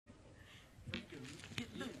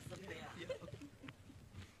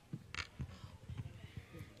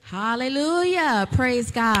Hallelujah.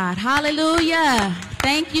 Praise God. Hallelujah.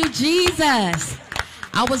 Thank you, Jesus.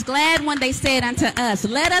 I was glad when they said unto us,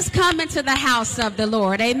 let us come into the house of the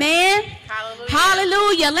Lord. Amen. Hallelujah.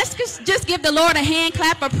 Hallelujah. Let's just give the Lord a hand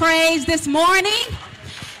clap of praise this morning.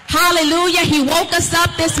 Hallelujah. He woke us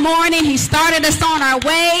up this morning. He started us on our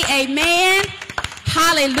way. Amen.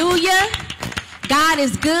 Hallelujah. God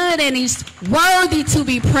is good and he's worthy to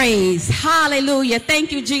be praised. Hallelujah.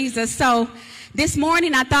 Thank you, Jesus. So this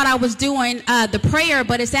morning I thought I was doing the prayer,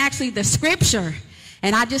 but it's actually the scripture.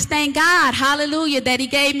 And I just thank God, hallelujah, that he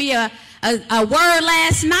gave me a word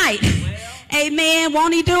last night. Well, amen.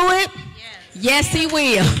 Won't he do it? Yes, he will.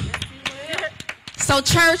 Yes, he will. So,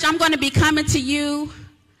 church, I'm going to be coming to you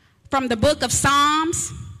from the book of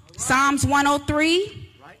Psalms, Psalms 103.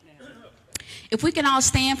 Right now. If we can all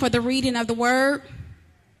stand for the reading of the word,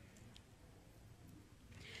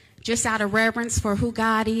 just out of reverence for who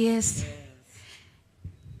God is.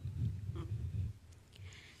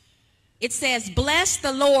 It says, bless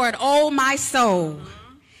the Lord, O my soul,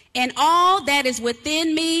 and all that is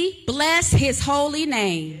within me, bless his holy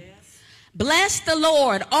name. Bless the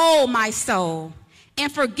Lord, O my soul,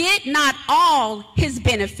 and forget not all his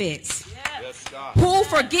benefits, who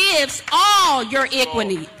forgives all your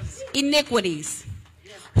iniquities,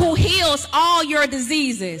 who heals all your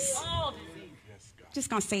diseases. Just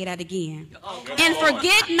going to say that again. And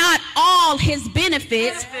forget not all his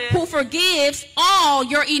benefits, who forgives all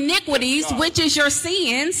your iniquities, which is your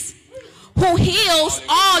sins, who heals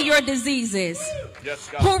all your diseases,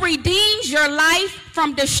 who redeems your life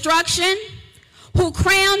from destruction, who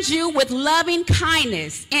crowns you with loving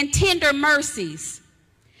kindness and tender mercies.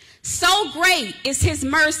 So great is his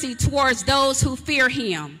mercy towards those who fear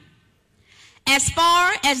him. As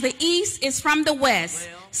far as the east is from the west,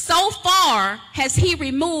 so far has he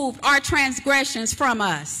removed our transgressions from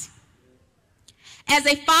us. As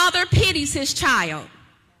a father pities his child,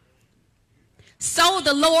 so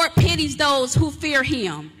the Lord pities those who fear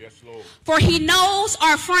him. Yes, Lord. For he knows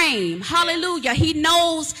our frame. Hallelujah. He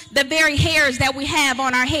knows the very hairs that we have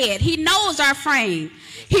on our head. He knows our frame.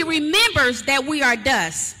 He remembers that we are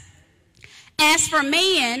dust. As for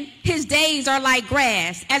man, his days are like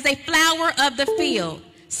grass, as a flower of the field.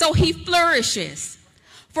 So he flourishes.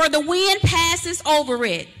 For the wind passes over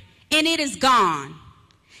it, and it is gone.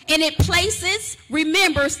 And it places,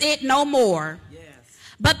 remembers it no more. Yes.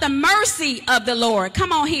 But the mercy of the Lord,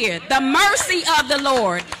 come on here, the mercy of the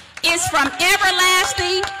Lord is from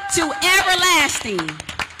everlasting to everlasting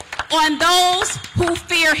on those who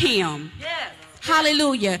fear him. Yes.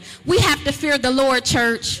 Hallelujah. We have to fear the Lord,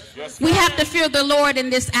 church. Yes, we have to fear the Lord in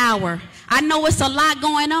this hour. I know it's a lot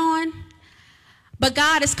going on. But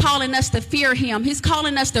God is calling us to fear him. He's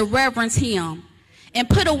calling us to reverence him and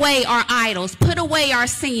put away our idols, put away our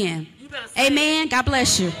sin. Amen. God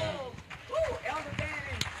bless you.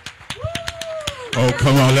 Oh,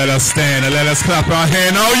 come on, let us stand and let us clap our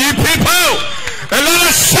hand, all ye people, and let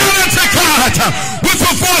us shout unto God with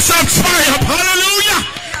a voice of triumph.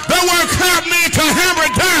 Hallelujah. That word clap means to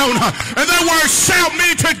hammer down, and that word shout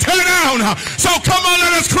means to tear down. So come on,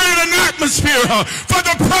 let us create an atmosphere for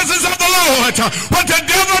the presence of the Lord. What the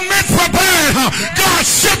devil meant for bad, God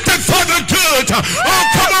shifted for the good. Oh,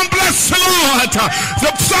 come on, bless the Lord.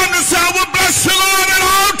 The psalmist said, I will bless the Lord at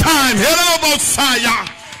all times. Hello, Messiah.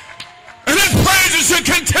 And his praises should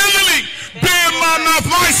continually be in my mouth.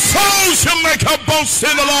 My soul shall make a boast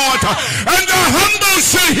in the Lord, and the humble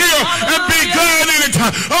shall hear and be glad in it.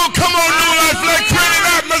 Oh, come on, New Life, let's create an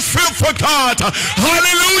atmosphere for God.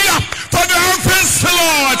 Hallelujah. For the earth is the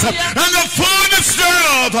Lord, and the fullness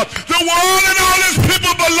thereof. The world and all his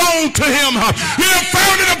people belong to him. He has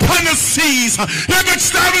founded upon the seas. He has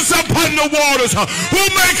established upon the waters. Who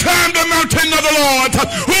may climb the mountain of the Lord?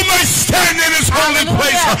 Who may stand in his holy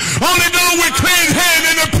place? Only those with clean hand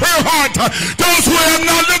and a pure heart, those who have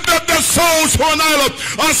not lifted up their souls for an idol,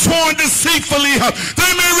 are sworn deceitfully,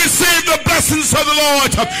 they may receive the blessings of the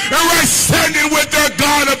Lord and right standing with their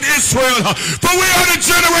God of Israel. For we are the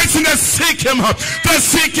generation that seek him, that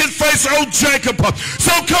seek his face, O Jacob.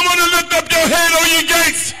 So come on and lift up your head, O ye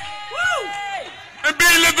gates, and be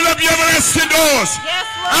lifted up your everlasting doors. Yes,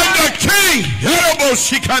 and the King,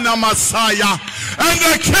 Messiah, and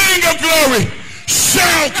the King of glory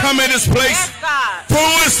shall come in his place. Yes, for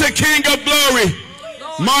who is the King of glory?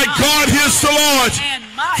 My God, he is the Lord,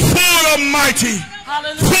 full of mighty,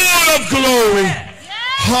 full of glory.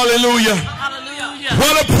 Hallelujah. Hallelujah.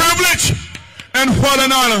 What a privilege and what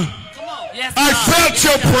an honor. Yes, I felt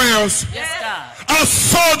your prayers. Yes, I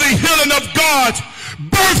saw the healing of God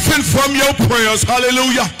birthing from your prayers.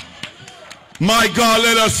 Hallelujah. My God,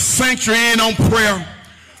 let us sanctuary in on prayer.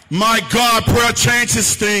 My God, prayer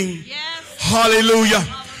changes things. Yes. Hallelujah.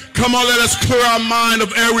 Come on, let us clear our mind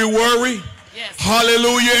of every worry. Yes.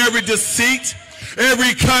 Hallelujah. Every deceit,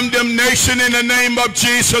 every condemnation in the name of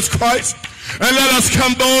Jesus Christ. And let us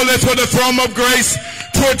come boldly to the throne of grace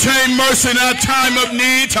to attain mercy in our time of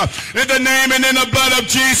need. In the name and in the blood of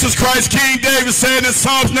Jesus Christ, King David said in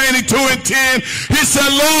Psalms 92 and 10, he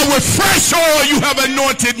said, Lord, with fresh oil you have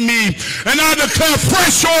anointed me, and I declare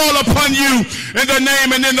fresh oil upon you in the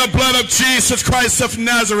name and in the blood of Jesus Christ of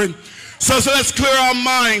Nazareth. So let's clear our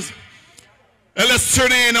minds and let's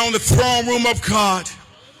turn in on the throne room of God.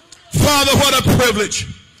 Father, what a privilege.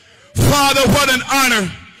 Father, what an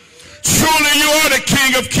honor. Truly you are the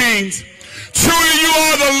King of Kings. Truly you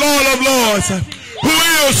are the Lord of Lords, who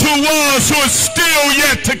is, who was, who is still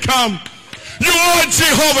yet to come. You are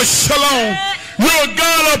Jehovah Shalom. You're a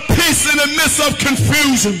God of peace in the midst of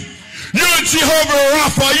confusion. You're Jehovah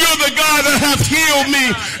Rapha. You're the God that hath healed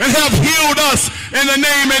me and have healed us in the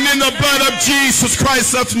name and in the blood of Jesus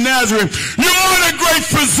Christ of Nazareth. You are the great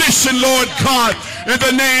physician, Lord God, in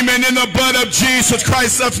the name and in the blood of Jesus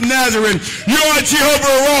Christ of Nazareth. You are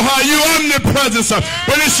Jehovah Roha. You are omnipresence.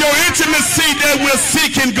 But it's your intimacy that we're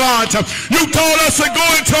seeking, God. You told us to go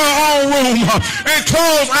into our own room and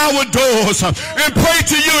close our doors and pray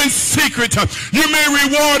to you in secret. You may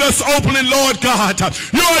reward us openly, Lord God.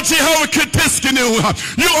 You are Jehovah Katiskanu.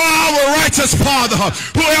 You are our righteous Father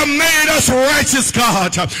who have made us righteous,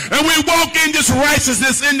 God. And we walk in this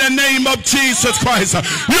righteousness in the name of Jesus Christ.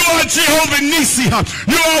 You are Jehovah Nisi.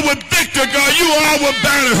 You are our victor, God. You are our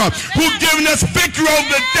banner who given us victory over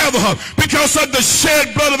the devil because of the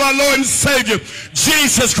shed blood of our Lord and Savior,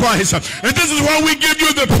 Jesus Christ. And this is why we give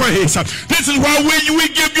you the praise. This is why we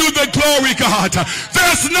give you the glory, God.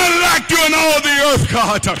 There's none like you in all the earth,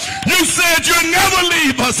 God. You said you'll never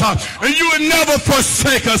leave us and you will never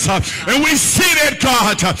forsake us. And we see that,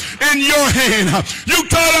 God, in your hand. You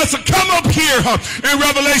told us to come up here in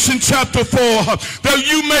Revelation chapter 4 that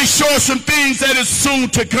you may show us some things that is soon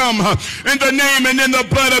to come in the name and in the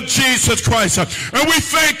blood of Jesus Christ. And we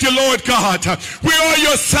thank you, Lord God. We are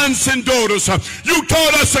your sons and daughters. You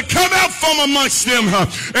told us to come out from amongst them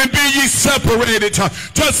and be ye separated.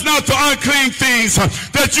 Touch not the unclean things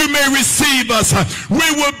that you may receive us. We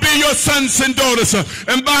will be your sons and daughters.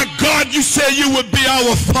 And by God, you said you would be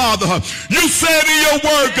our Father. You said in your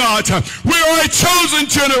word, God, we are a chosen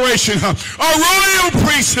generation, a royal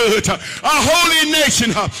priesthood, a holy nation,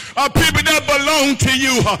 a people that belong to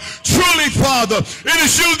you. Truly, Father, it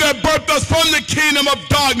is you that birthed us from the kingdom of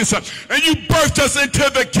darkness, and you birthed us into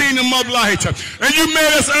the kingdom of light, and you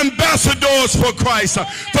made us ambassadors for Christ.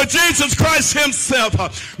 For Jesus Christ himself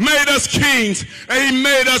made us kings, and he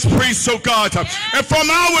made us priests, oh God. And from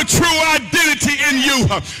our true identity in you,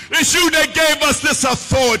 it's you that gave us this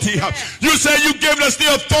authority. You said you gave us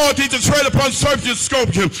the authority to tread upon serpents and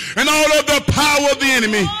scorpions and all of the power of the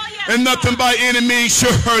enemy, and nothing by any means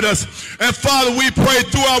shall hurt us. And Father, we pray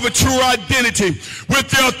through our true identity with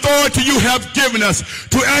the authority you have given us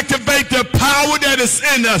to activate the power that is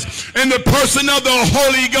in us in the person of the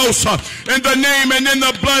Holy Ghost, in the name and in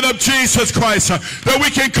the blood of Jesus Christ, that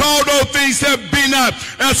we can call those things that be not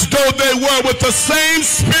as though they were. With the same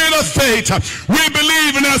spirit of faith, we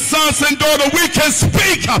believe in our sons and daughters. We can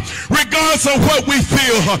speak regardless of what we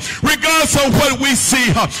feel, regardless of what we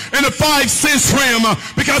see in the 5 sense realm,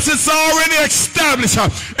 because it's already established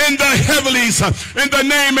in the heavenlies, in the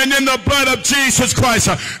name and in the blood of Jesus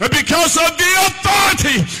Christ, because of the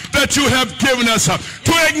authority that you have given us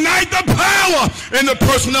to ignite the power in the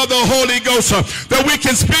person of the Holy Ghost, that we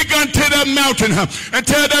can speak unto that mountain and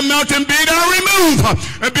tell that mountain, be thou removed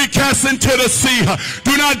and be cast into the sea.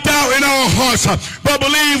 Do not doubt in our hearts, but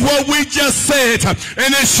believe what we just said,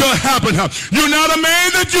 and it shall happen. You're not a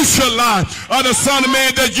man that you shall lie, or the son of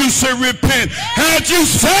man that you should repent. Had you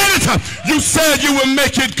said it, you said you will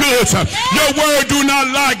make it good. Your word do not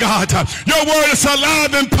lie, God. Your word is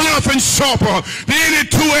alive and powerful and sharper than any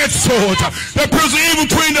two-edged sword, that pierces even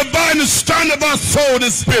between the body and the stern of our soul and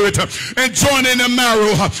spirit, and join in the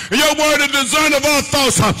marrow. Your word is the discern of our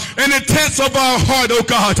thoughts and intents of our heart, oh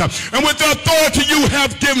God. And with the authority you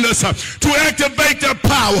have given us to activate the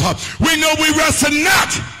power, we know we wrestle not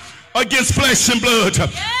against flesh and blood,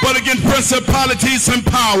 but against principalities and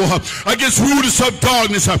power, against rulers of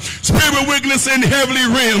darkness, spirit wickedness in heavenly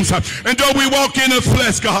realms. And though we walk in the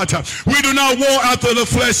flesh, God, we do not war after the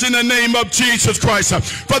flesh in the name of Jesus Christ.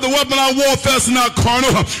 For the weapon of warfare is not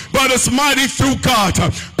carnal, but it's mighty through God.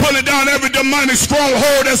 pulling down every demonic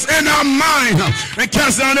stronghold that's in our mind, and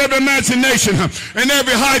cast down every imagination and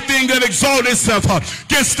every high thing that exalts itself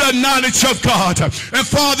against the knowledge of God. And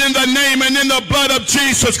Father, in the name and in the blood of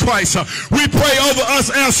Jesus Christ, we pray over us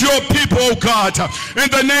as your people, oh God, in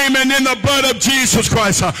the name and in the blood of Jesus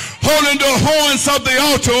Christ, holding the horns of the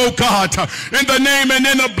altar, oh God, in the name and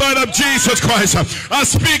in the blood of Jesus Christ. I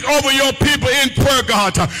speak over your people in prayer,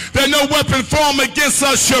 God, that no weapon formed against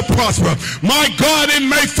us shall prosper. My God, it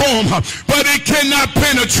may form, but it cannot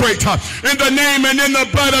penetrate. In the name and in the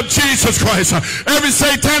blood of Jesus Christ, every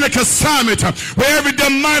satanic assignment, every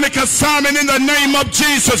demonic assignment, in the name of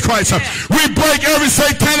Jesus Christ, we break every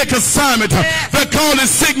satanic assignment that causes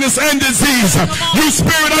sickness and disease. You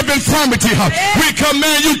spirit of infirmity, we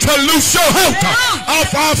command you to loose your hold off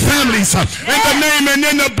our families in the name and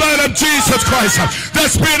in the blood of Jesus Christ. That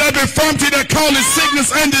spirit of infirmity that causes sickness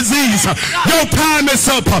and disease, your time is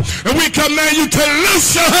up, and we command you to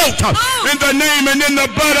loose your hold in the name and in the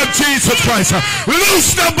blood of Jesus Christ.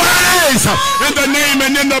 Loose the bodies in the name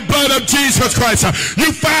and in the blood of Jesus Christ.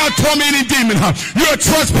 You foul tormenting demon, you're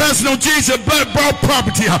trespassing on Jesus' blood-bought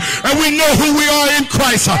property, and we know who we are in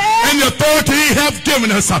Christ and the authority he has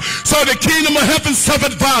given us. So the kingdom of heaven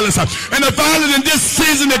suffered violence, and the violence in this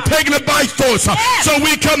season is taken it by force. So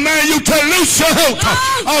we command you to loose your hold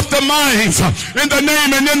off the minds in the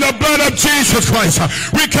name and in the blood of Jesus Christ.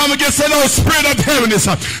 We come against those spirit of heaviness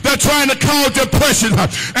that trying to cause depression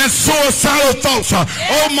and suicidal thoughts.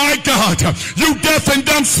 Oh my God, you deaf and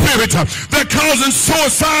dumb spirit that causing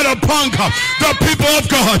suicide upon the people of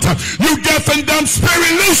God. You deaf and dumb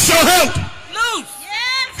spirit, loose your hold.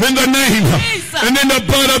 In the name and in the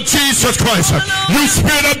blood of Jesus Christ. You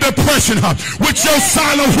spirit of depression with your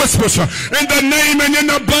silent whispers, in the name and in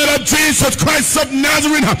the blood of Jesus Christ of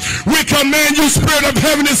Nazareth, we command you spirit of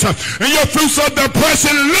heaviness and your fruits of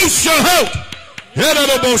depression, loose your hold.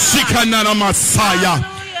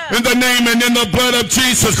 In the name and in the blood of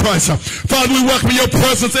Jesus Christ. Father, we welcome your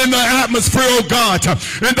presence in the atmosphere, oh God.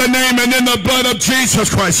 In the name and in the blood of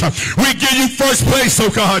Jesus Christ. We give you first place,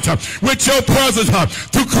 oh God, with your presence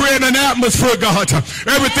to create an atmosphere, God.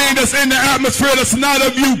 Everything that's in the atmosphere that's not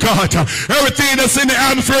of you, God. Everything that's in the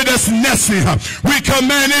atmosphere that's nasty, we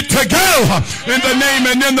command it to go in the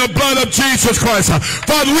name and in the blood of Jesus Christ.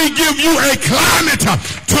 Father, we give you a climate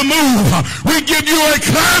to move. We give you a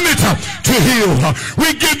climate to heal.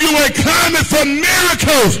 We give you a climate for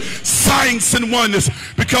miracles, signs and wonders,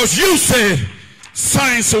 because you said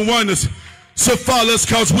signs and wonders shall follow us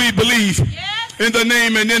because we believe. In the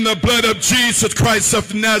name and in the blood of Jesus Christ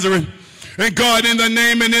of Nazareth. And God, in the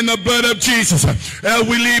name and in the blood of Jesus, as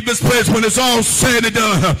we leave this place, when it's all said and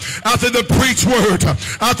done, after the preached word,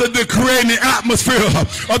 after the creating atmosphere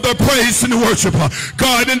of the praise and the worship,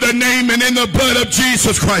 God, in the name and in the blood of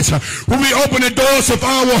Jesus Christ, when we open the doors of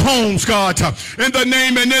our homes, God, in the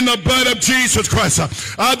name and in the blood of Jesus Christ,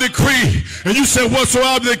 I decree, and you said whatsoever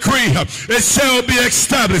I decree, it shall be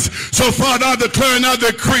established. So Father, I declare and I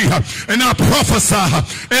decree, and I prophesy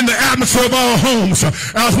in the atmosphere of our homes,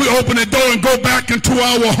 as we open the door and go back into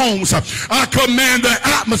our homes. I command the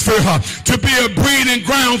atmosphere to be a breeding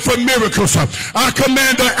ground for miracles. I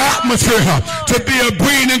command the atmosphere to be a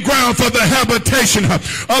breeding ground for the habitation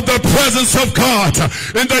of the presence of God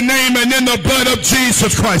in the name and in the blood of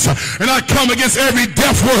Jesus Christ. And I come against every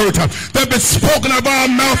deaf word that been spoken of our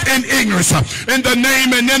mouth in ignorance in the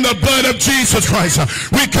name and in the blood of Jesus Christ.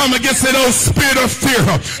 We come against that old spirit of fear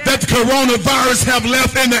that the coronavirus have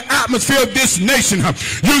left in the atmosphere of this nation.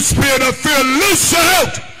 You spirit of fear, loose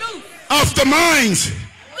out off the minds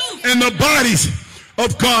and the bodies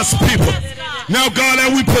of God's people. Now, God,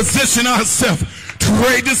 as we position ourselves to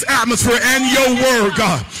create this atmosphere and your word,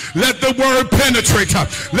 God, let the word penetrate.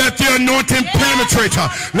 Let the anointing penetrate.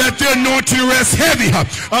 Let the anointing rest heavy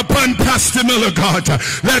upon Pastor Miller, God.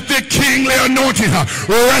 Let the kingly anointing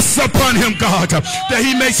rest upon him, God, that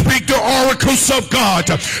he may speak the oracles of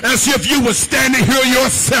God as if you were standing here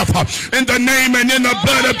yourself in the name and in the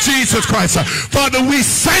blood of Jesus Christ. Father, we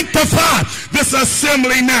sanctify this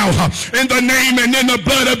assembly now in the name and in the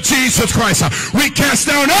blood of Jesus Christ. We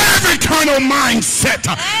cast down every carnal mindset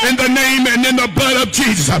in the name and in the blood of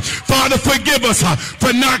Jesus. Father, forgive us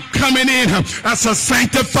for not coming in as a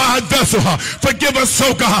sanctified vessel. Forgive us,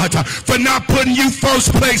 oh God, for not putting you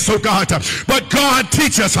first place, oh God. But God,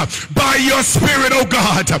 teach us by your spirit, oh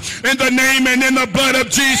God, in the name and in the blood of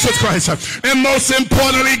Jesus Christ. And most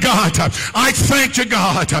importantly, God, I thank you,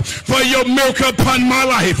 God, for your miracle upon my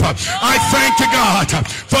life. I thank you, God,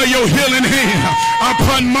 for your healing hand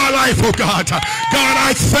upon my life, oh God. God,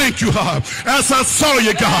 I thank you as I saw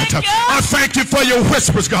you, God. I thank you for your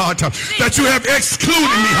whispers, God, that you have excluded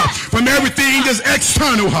me from everything that's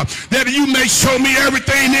external, that you may show me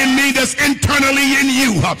everything in me that's internally in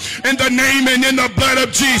you, in the name and in the blood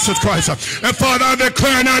of Jesus Christ. And Father, I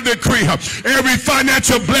declare and I decree every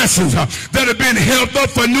financial blessing that have been held up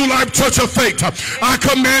for New Life Church of Faith, I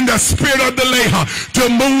command the spirit of delay to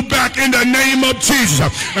move back in the name of Jesus.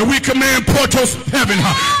 And we command portals of heaven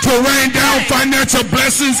to rain down financial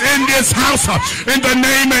blessings in this house, in the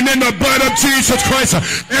name and in the blood of Jesus Christ.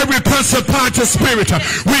 Every principality spirit,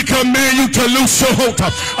 we command you to loose your hold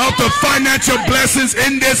of the financial blessings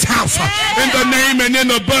in this house, in the name and in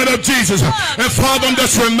the blood of Jesus. And Father, I'm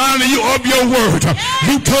just reminding you of your word.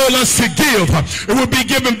 You told us to give. It will be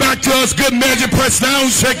given back to us, good measure, pressed down,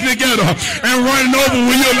 shaken together, and running over.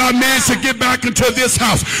 Will you allow men to get back into this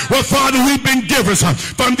house? Well, Father, we've been givers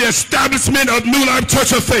from the establishment of New Life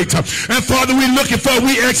Church of Faith. And Father, we're looking for,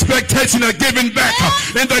 we expectation of giving back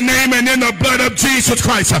in the name and in the blood of Jesus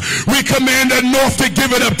Christ. We command the north to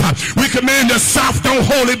give it up. We command the south, don't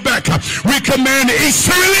hold it back. We command the east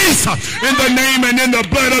to release in the name and in the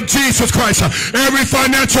blood of Jesus Christ. Every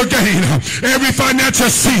financial gain, every financial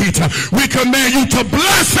seed, we command you to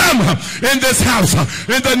bless them in this house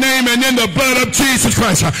in the name and in the blood of Jesus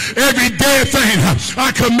Christ. Every dead thing,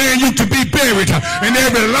 I command you to be buried, and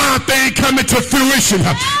every live thing coming to fruition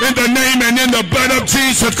in the name and in the blood of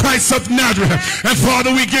Jesus Christ of Nazareth. And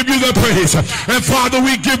Father, we give you the praise, and Father,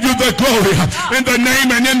 we give you the glory in the name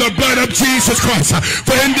and in the blood of Jesus Christ.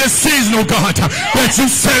 For in this season, oh God, that you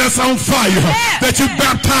set us on fire, that you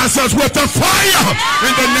baptize us with the fire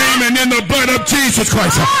in the name and in the blood of Jesus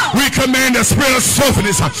Christ. We command the spirit of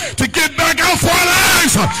softness to get back out for our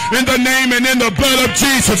lives in the name and in the blood of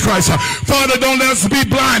Jesus Christ. Father, don't let us be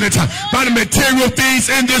blinded by the material things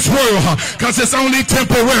in this world, because it's only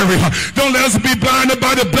temporary. Don't let us be blinded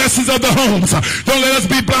by the blessings of the homes. Don't let us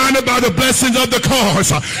be blinded by the blessings of the cars.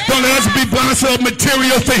 Don't let us be blinded of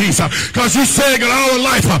material things, because you said that our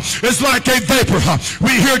life is like a vapor.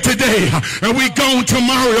 We here today and we gone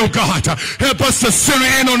tomorrow, oh God. Help us to center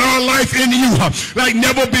in on our life in you like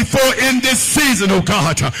never before in this season, oh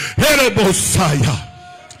God.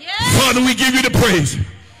 Father, we give you the praise.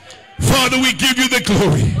 Father, we give you the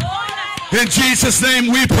glory. In Jesus'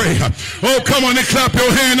 name we pray. Oh, come on and clap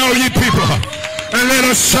your hand, all you people. And let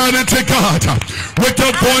us shout into God with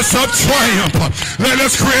the voice of triumph. Let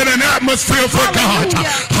us create an atmosphere for God.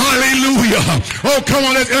 Hallelujah. Oh, come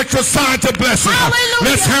on, let's exercise the blessing.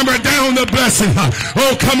 Let's hammer down the blessing.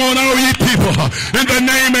 Oh, come on, all ye people. In the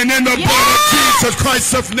name and in the blood of Jesus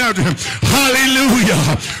Christ of Nazareth.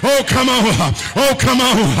 Hallelujah. Oh, come on. Oh, come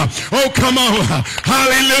on. Oh, come on.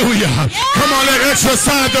 Hallelujah. Come on, let's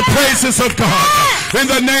exercise the praises of God.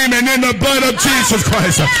 In the name and in the blood of Jesus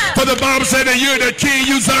Christ. For the Bible said that you the King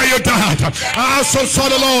Uzziah died. I also saw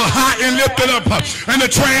the Lord high and lifted up, and the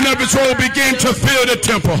train of his robe began to fill the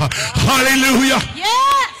temple. Hallelujah.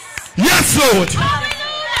 Yes. Yes, Lord.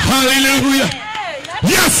 Hallelujah.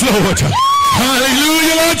 Yes, Lord.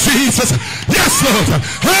 Hallelujah, Lord Jesus. Yes, Lord.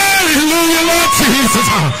 Hallelujah, Lord Jesus.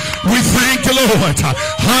 We thank you, Lord.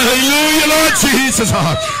 Hallelujah, Lord Jesus.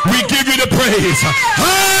 We give you the praise.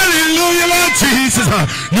 Hallelujah, Lord Jesus.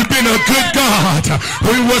 You've been a good God.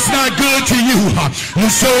 We was not good to you. You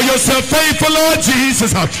showed yourself faithful, Lord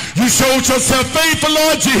Jesus. You showed yourself faithful,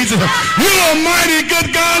 Lord Jesus. You're a mighty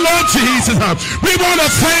good God, Lord Jesus. We want to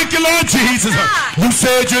thank you, Lord Jesus. You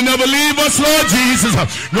said you'll never leave us, Lord Jesus,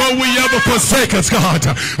 nor will you ever forsake us, God.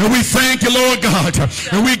 And we thank you, Lord God.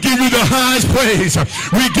 And we give you the highest praise.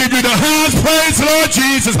 We give you the highest praise, Lord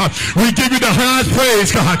Jesus. We give you the highest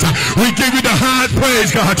praise, God. We give you the highest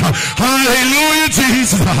praise, God. Hallelujah,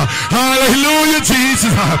 Jesus. Hallelujah,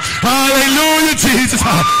 Jesus. Hallelujah, Jesus.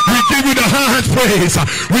 We give you the highest praise.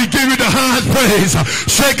 We give you the highest praise.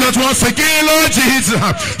 Shake us once again, Lord Jesus.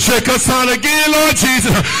 Shake us all again, Lord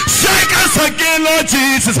Jesus. Shake us again, Lord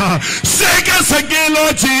Jesus. Shake us again,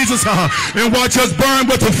 Lord Jesus. And watch us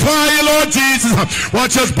burn with the fire, Lord Jesus.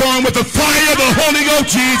 Watch us burn with the fire of the Holy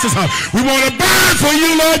Ghost, Jesus. We want to burn for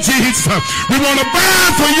you, Lord Jesus. We want to burn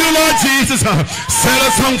for you, Lord Jesus. Set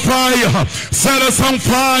us on fire. Set us on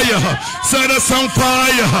fire. Set us on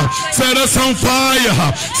fire. Set us on fire.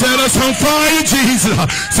 Set us on fire, Jesus.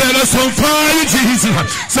 Set us on fire, Jesus.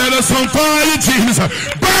 Set us on fire, Jesus.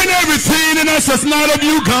 Burn everything in us that's not of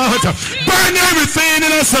you, God. Burn everything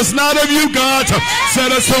in us that's not of you, God.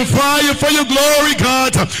 Set us on fire for your glory,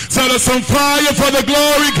 God. Set us on fire for the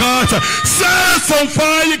glory, God. Set us on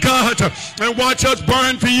fire, God. And watch us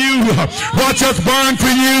burn for you. Watch us burn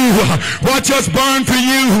for you. Watch us burn for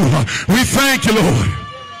you. We thank you, Lord.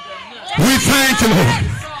 We thank you, Lord.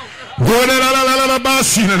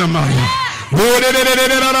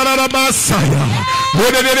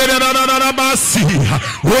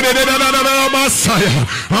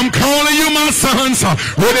 I'm calling you my sons. I'm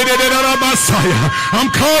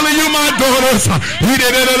calling you my daughters. I'm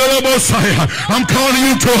calling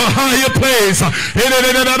you to a higher place. I'm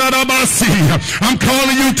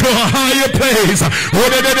calling you to a higher place.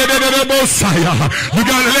 You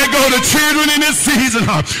got to let go of the children in this season.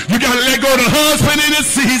 You got to let go of the husband in this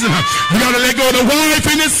season. You got to let go of the wife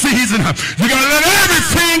in this season. You got to let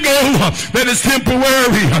everything go that is temporary.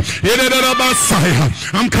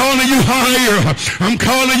 I'm calling you higher. I'm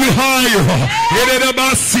calling you higher.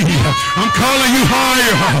 I'm calling you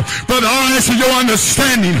higher for the eyes of your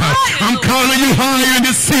understanding. I'm calling you higher in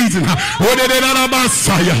this season.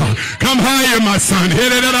 Come higher, my son.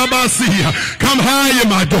 Come higher,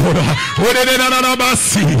 my daughter.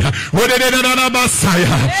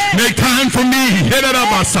 Make time for me.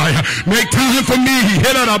 Make time for me.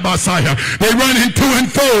 They run in to and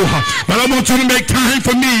fro, but I want you to make time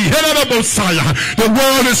for me. The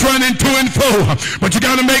world is running to and fro, but you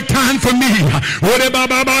got to make time for me.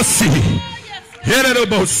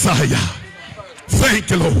 Thank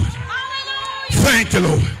you, Lord. Thank you,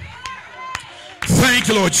 Lord. Thank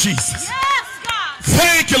you, Lord Jesus.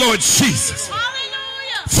 Thank you, Lord Jesus.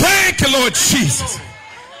 Thank you, Lord Jesus.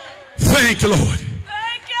 Thank you, Lord.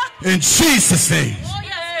 In Jesus' name.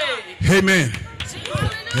 Amen.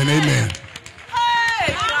 And amen.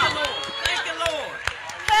 Thank you, Lord.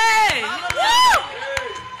 Hey.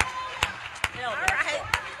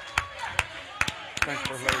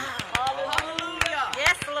 Hallelujah.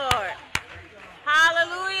 Yes, Lord.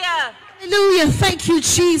 Hallelujah. Hallelujah. Thank you,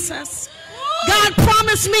 Jesus. God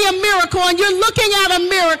promised me a miracle, and you're looking at a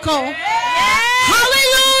miracle.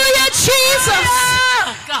 Hallelujah, Jesus.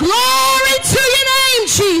 Glory to your name,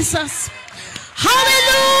 Jesus.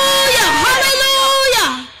 Hallelujah.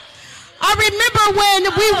 Hallelujah. I remember when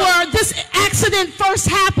this accident first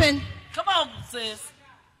happened. Come on, sis.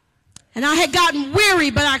 And I had gotten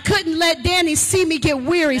weary, but I couldn't let Danny see me get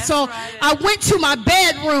weary. So I went to my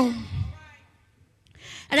bedroom,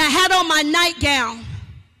 and I had on my nightgown.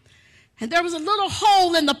 And there was a little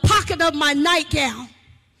hole in the pocket of my nightgown.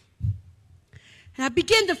 And I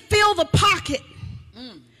began to feel the pocket.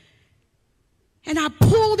 And I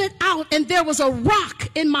pulled it out, and there was a rock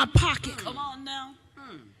in my pocket. Come on now.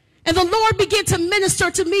 And the Lord began to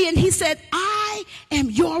minister to me, and he said, I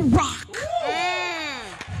am your rock.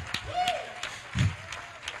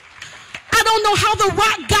 I don't know how the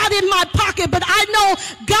rock got in my pocket, but I know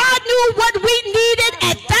God knew what we needed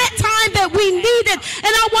at that time that we needed. And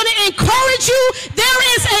I want to encourage you, there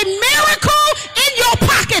is a miracle in your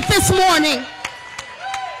pocket this morning.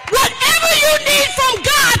 Whatever you need from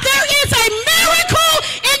God, there is a miracle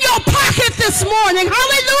in your pocket this morning.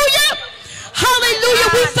 Hallelujah. Hallelujah.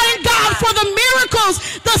 We thank God for the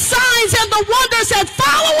miracles, the signs, and the wonders that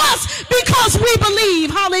follow us because we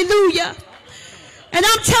believe. Hallelujah. And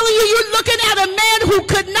I'm telling you, you're looking at a man who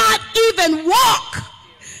could not even walk.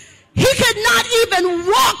 He could not even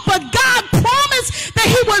walk, but God promised that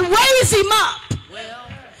he would raise him up.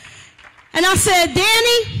 And I said,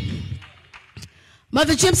 Danny,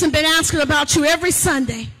 Mother Jimson been asking about you every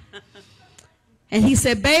Sunday. And he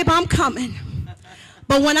said, babe, I'm coming.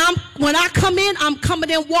 But when I come in, I'm coming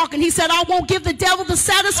in walking. He said, I won't give the devil the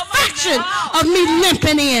satisfaction of me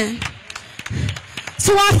limping in.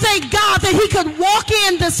 So I thank God that he could walk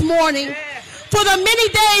in this morning. For the many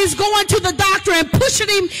days going to the doctor and pushing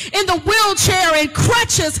him in the wheelchair and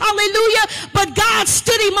crutches. Hallelujah. But God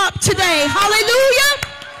stood him up today. Hallelujah.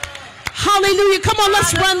 Hallelujah. Come on,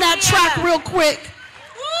 let's run that track real quick.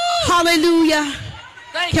 Hallelujah.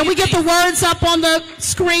 Can we get the words up on the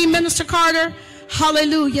screen, Minister Carter?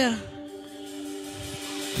 Hallelujah.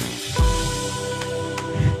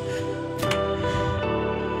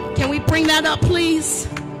 Can we bring that up, please?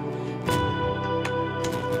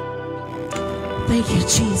 Thank you,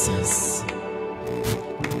 Jesus.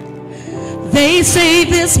 They say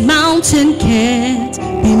this mountain can't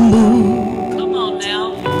be moved. Come on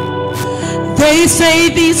now. They say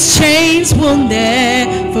these chains will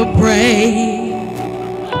never break.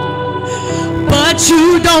 But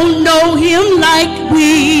you don't know him like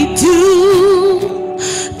we do.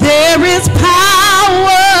 There is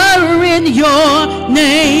power in your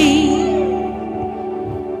name.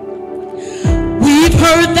 We've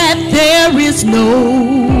heard that there is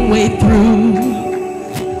no way through.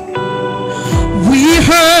 We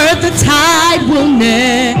heard the tide will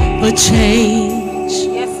never change.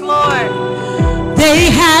 Yes, Lord. They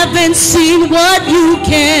haven't seen what you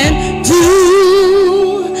can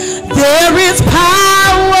do. There is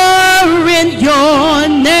power in your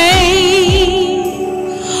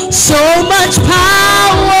name. So much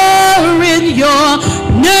power in your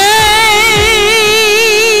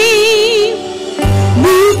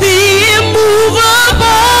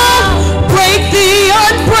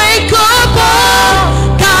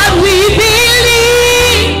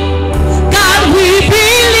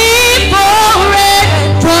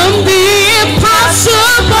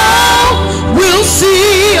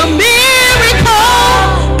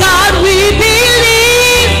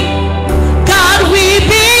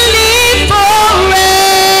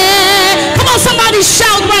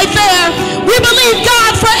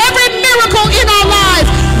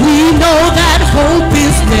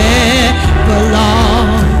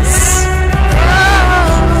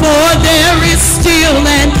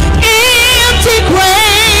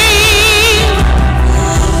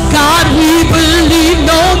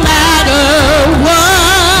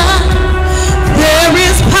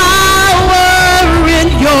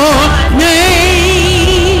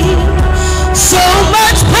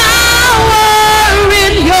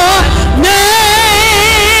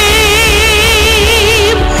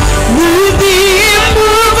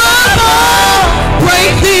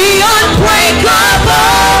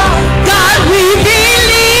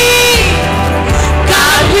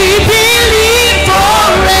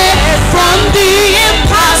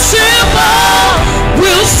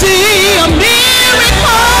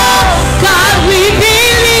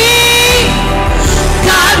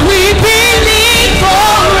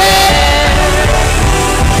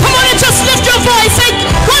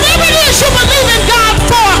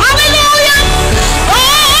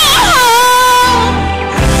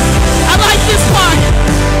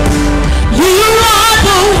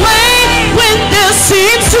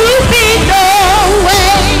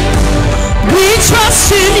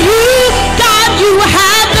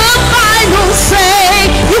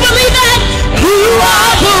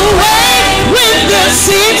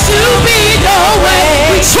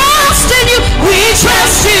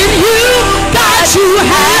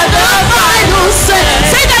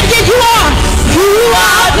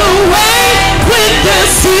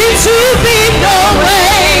seems to be no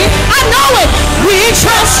way. I know it. We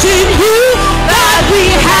trust in you, God. We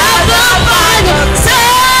have the final say.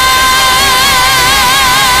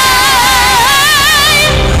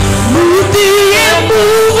 Move the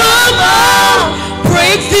immovable,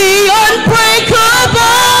 break the unbreakable.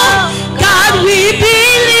 God, we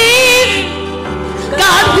believe.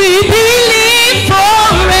 God, we believe for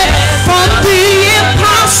it. From the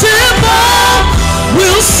impossible,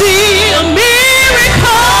 we'll see a miracle.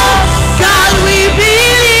 God, we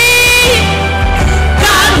believe.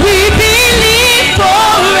 God, we believe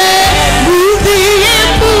for it. Move the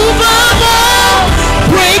immovable,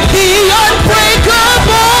 break the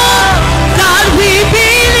unbreakable. God, we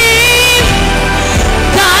believe.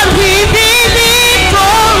 God, we believe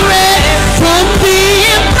for it. From the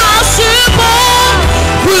impossible,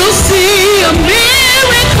 we'll see a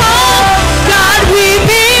miracle. God, we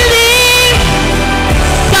believe.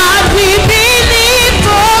 God, we believe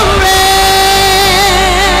for it.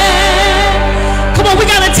 Come on, we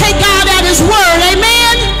got to take God at his word.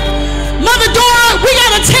 Amen. Mother Dora, we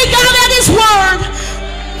got to take God at his word.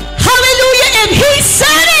 Hallelujah. If he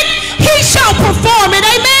said it, he shall perform it.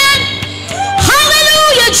 Amen.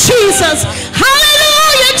 Hallelujah, Jesus.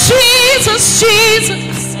 Hallelujah, Jesus,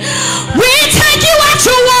 Jesus. We take you at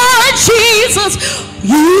your word, Jesus.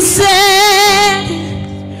 You said,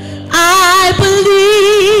 I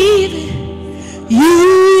believe.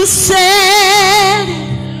 You said,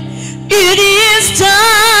 it is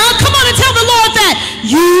done. Come on and tell the Lord that.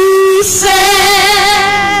 You said,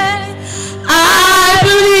 I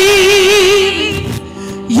believe.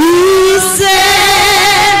 You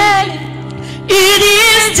said, it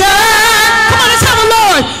is done. Come on and tell the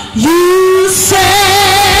Lord. You said,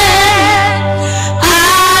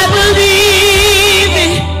 I believe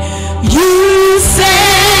it. You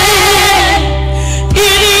said,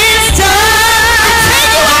 it is done.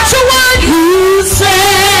 Take you at your word. You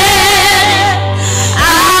said,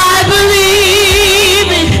 I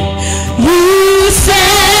believe it. You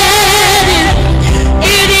said it.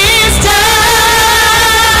 It is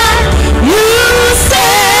done. You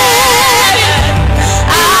said it.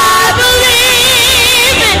 I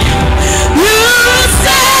believe it. You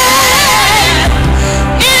said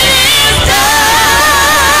it is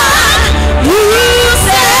done. You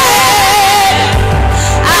said,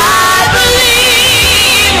 I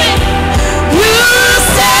believe it. You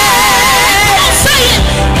said, say it.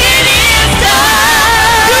 It is done.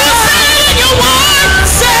 You said in your word,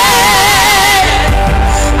 said,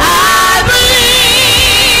 I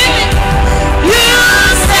believe it. You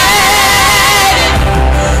said it.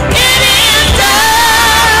 It is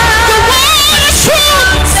done. The word is true.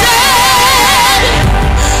 Said,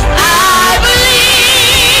 I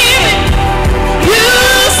believe it. You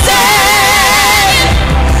said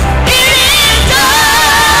it is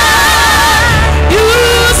done. You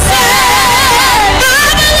said,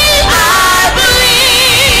 I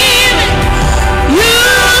believe it. You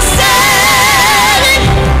said it.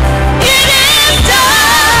 It is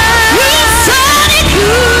done. You said it.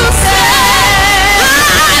 You said,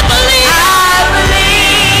 I believe.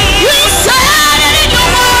 You said it in your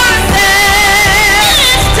word. It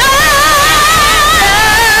is done.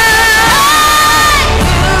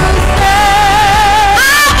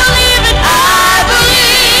 I believe it. I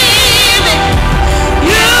believe it.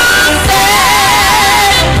 You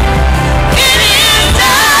said it is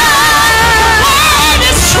done. The word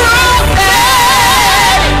is true.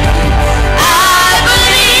 I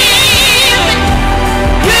believe it.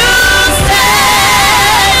 You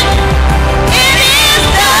said it is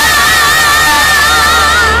done.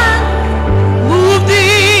 Move the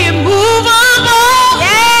immovable,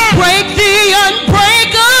 break the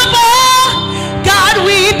unbreakable. God,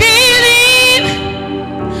 we believe.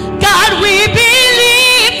 God, we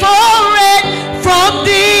believe for it. From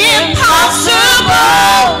the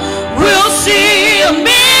impossible, we'll see a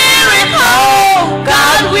miracle.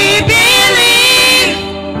 God, we believe.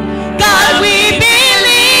 God, we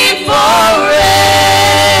believe for it.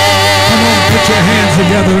 Come on, put your hands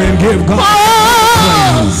together and give God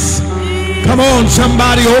praise. Come on,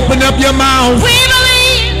 somebody, open up your mouth. We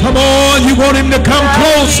believe. Come on, you want him to come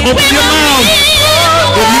close, open your mouth.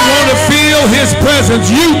 If you want to feel his presence,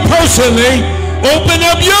 you personally open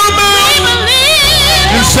up your mouth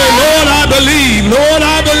and say, Lord, I believe. Lord,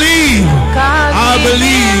 I believe. I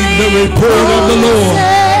believe the report of the Lord.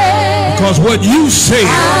 Because what you say,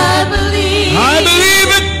 I believe. I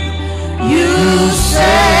believe it. You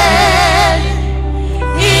said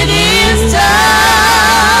it is done.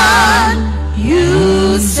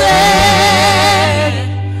 You said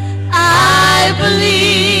I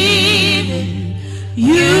believe it.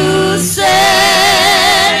 You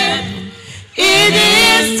said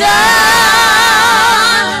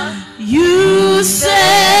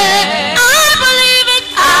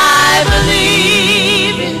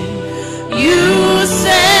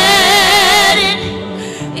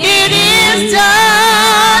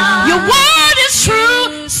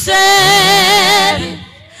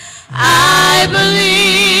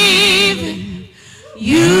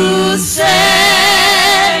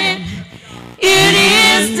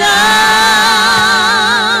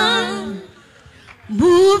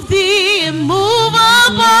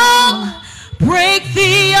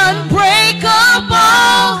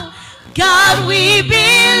unbreakable. God, we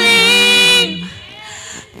believe.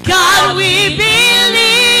 God, we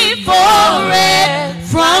believe for it.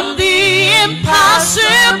 From the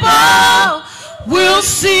impossible, we'll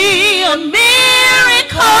see a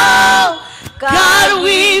miracle. God,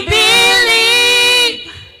 we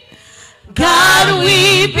believe. God,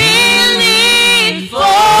 we believe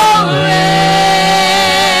for it.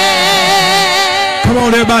 Come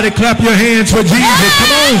on, everybody, clap your hands for Jesus.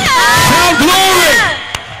 Come on, shout glory.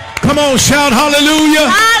 Come on, shout hallelujah.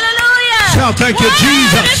 Hallelujah. Shout thank you,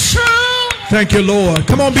 Jesus. True. Thank you, Lord.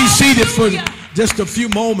 Come on, be seated for just a few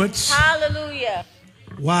moments. Hallelujah.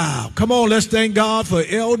 Wow. Come on, let's thank God for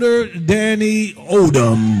Elder Danny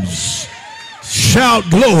Odoms. Shout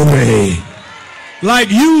glory.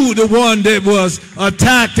 Like you, the one that was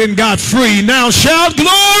attacked and got free. Now shout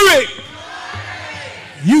glory.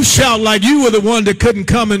 You shout like you were the one that couldn't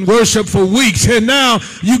come and worship for weeks. And now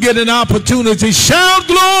you get an opportunity. Shout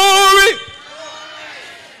glory.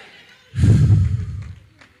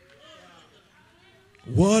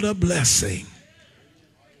 What a blessing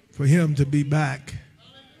for him to be back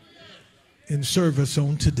in service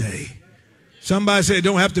on today. Somebody said it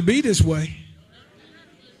don't have to be this way.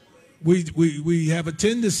 We have a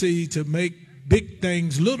tendency to make big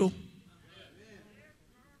things little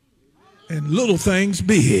and little things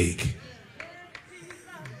big.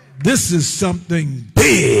 This is something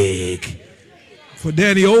big for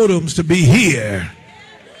Danny Odoms to be here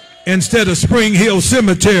instead of Spring Hill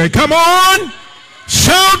Cemetery. Come on,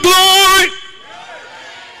 shout glory.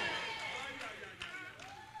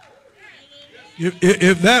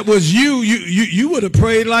 If that was you would have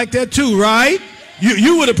prayed like that too, right?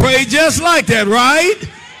 You would have prayed just like that, right?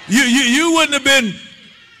 You wouldn't have been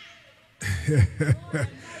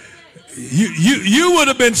you would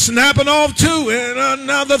have been snapping off too. And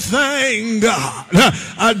another thing, God,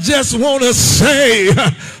 I just want to say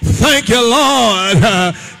thank you, Lord,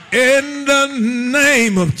 in the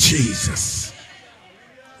name of Jesus.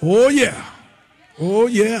 Oh yeah. Oh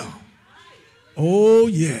yeah. Oh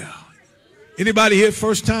yeah. Anybody here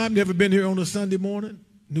first time, never been here on a Sunday morning?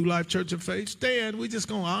 New Life Church of Faith? Stand, we just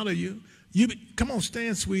going to honor you. Come on,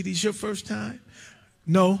 stand, sweetie. It's your first time?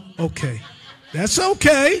 No? Okay. That's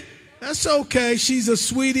okay. That's okay. She's a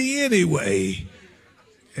sweetie anyway.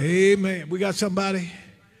 Amen. We got somebody?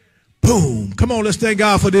 Boom. Come on, let's thank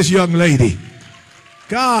God for this young lady.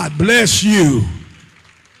 God bless you.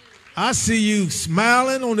 I see you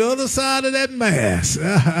smiling on the other side of that mask.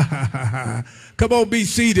 Come on, be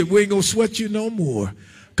seated. We ain't going to sweat you no more.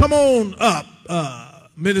 Come on up,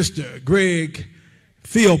 Minister Greg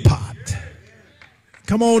Philpott.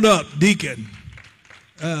 Come on up, Deacon.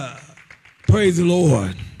 Praise the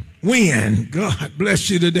Lord. Win. God bless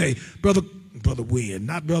you today. Brother Win,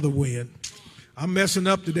 not Brother Win. I'm messing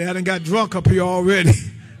up today. I done got drunk up here already.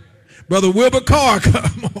 Brother Wilbur Carr,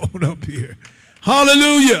 come on up here.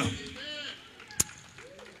 Hallelujah.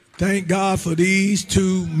 Thank God for these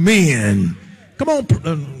two men. Come on,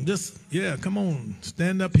 come on,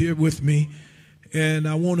 stand up here with me. And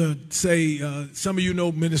I want to say, some of you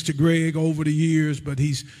know Minister Greg over the years, but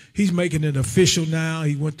he's making it official now.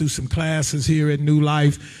 He went through some classes here at New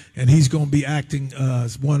Life, and he's going to be acting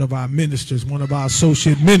as one of our ministers, one of our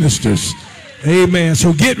associate ministers. Amen.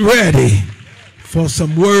 So get ready for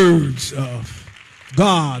some words of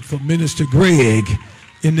God for Minister Greg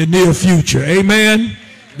in the near future. Amen.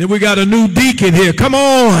 Then we got a new deacon here. Come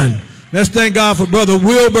on. Let's thank God for Brother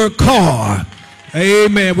Wilbur Carr.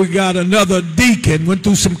 Amen. We got another deacon, went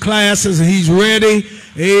through some classes, and he's ready,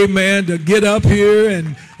 amen, to get up here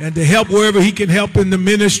and to help wherever he can help in the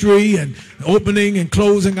ministry and opening and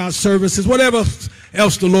closing our services, whatever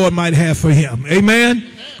else the Lord might have for him. Amen.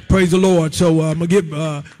 Praise the Lord. So I'm going to give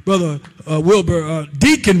Brother Wilbur,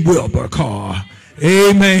 Deacon Wilbur Carr,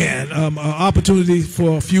 amen, an opportunity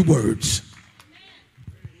for a few words.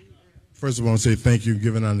 First, I want to say thank you,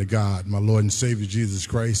 giving unto God, my Lord and Savior, Jesus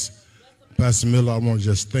Christ. Pastor Miller, I want to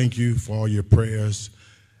just thank you for all your prayers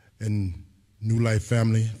and New Life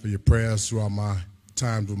family, for your prayers throughout my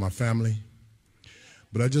times with my family.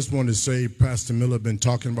 But I just want to say, Pastor Miller been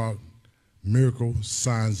talking about miracles,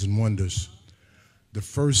 signs, and wonders. The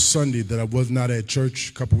first Sunday that I was not at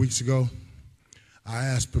church a couple weeks ago, I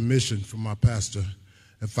asked permission from my pastor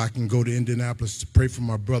if I can go to Indianapolis to pray for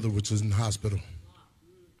my brother, which was in the hospital.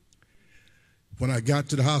 When I got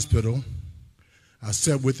to the hospital, I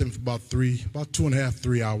sat with him for about 2.5,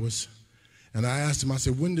 3 hours. And I asked him, I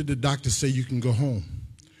said, when did the doctor say you can go home?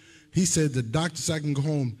 He said, the doctor said I can go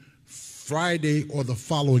home Friday or the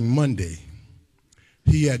following Monday.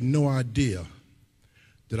 He had no idea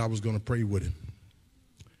that I was going to pray with him.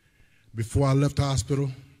 Before I left the hospital,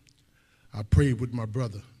 I prayed with my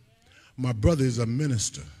brother. My brother is a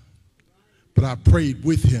minister, but I prayed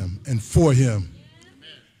with him and for him.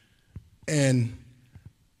 And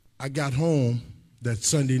I got home that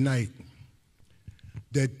Sunday night.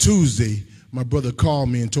 That Tuesday, my brother called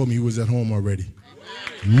me and told me he was at home already.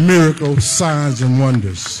 Miracles, signs, and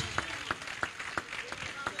wonders.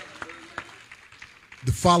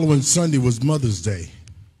 The following Sunday was Mother's Day.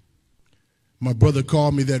 My brother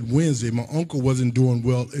called me that Wednesday. My uncle wasn't doing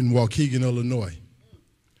well in Waukegan, Illinois.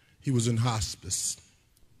 He was in hospice.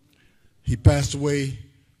 He passed away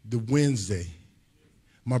the Wednesday.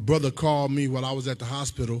 My brother called me while I was at the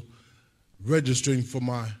hospital registering for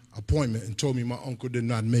my appointment and told me my uncle did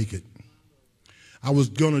not make it. I was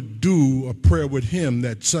going to do a prayer with him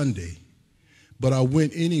that Sunday, but I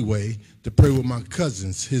went anyway to pray with my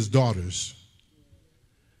cousins, his daughters.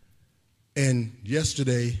 And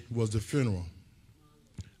yesterday was the funeral.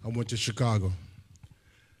 I went to Chicago.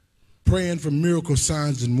 Praying for miracle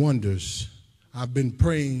signs and wonders. I've been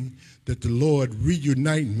praying that the Lord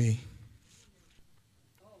reunite me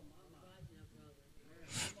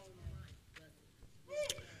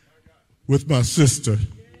with my sister.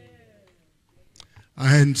 I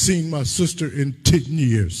hadn't seen my sister in 10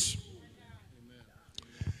 years.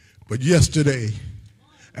 But yesterday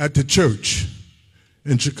at the church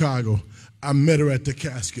in Chicago, I met her at the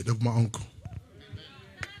casket of my uncle.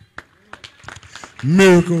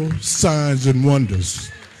 Miracle, signs, and wonders.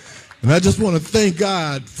 And I just want to thank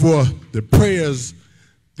God for the prayers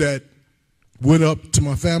that went up to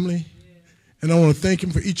my family. And I want to thank him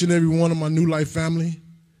for each and every one of my New Life family,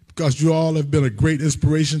 because you all have been a great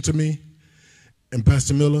inspiration to me. And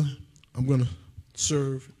Pastor Miller, I'm going to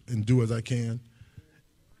serve and do as I can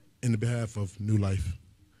in the behalf of New Life.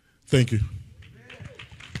 Thank you.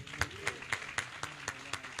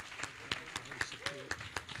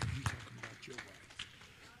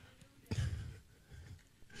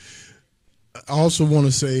 I also want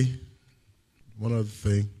to say one other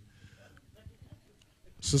thing.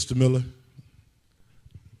 Sister Miller,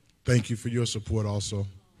 thank you for your support also.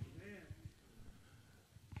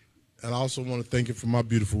 And I also want to thank you for my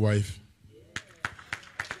beautiful wife.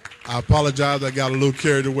 I apologize, I got a little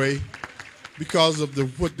carried away because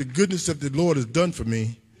of what the goodness that the Lord has done for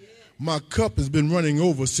me. My cup has been running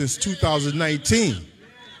over since 2019.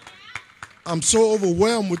 I'm so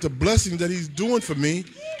overwhelmed with the blessings that he's doing for me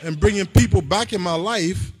and bringing people back in my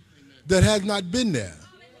life that has not been there.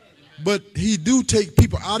 But he do take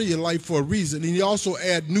people out of your life for a reason, and he also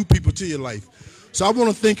add new people to your life. So I want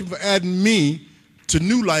to thank him for adding me to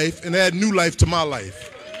New Life and add new life to my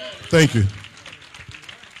life. Thank you.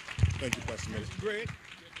 Thank you, Pastor Miller. Great.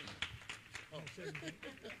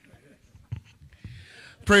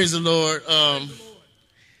 Praise the Lord.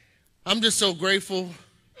 I'm just so grateful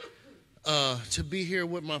to be here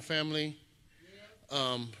with my family.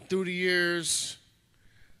 Through the years,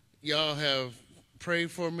 y'all have prayed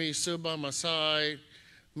for me, stood by my side,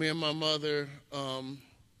 me and my mother.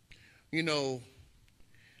 You know,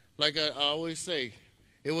 like I always say,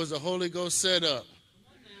 it was a Holy Ghost setup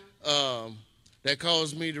that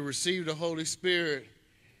caused me to receive the Holy Spirit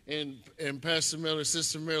in Pastor Miller,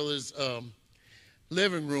 Sister Miller's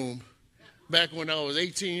living room back when I was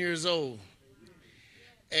 18 years old.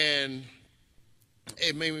 And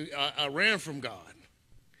it made me, I ran from God.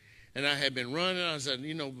 And I had been running. I said,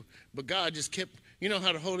 you know, but God just kept, you know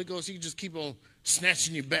how the Holy Ghost, he just keep on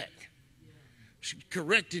snatching you back,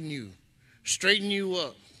 correcting you, straightening you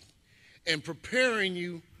up, and preparing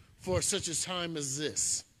you for such a time as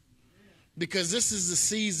this. Because this is the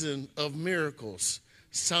season of miracles,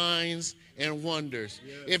 signs, and wonders.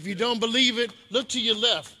 If you don't believe it, look to your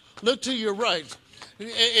left, look to your right.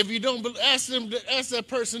 If you don't, ask that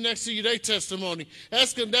person next to you their testimony.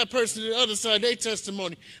 Ask them, that person on the other side their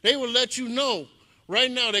testimony. They will let you know right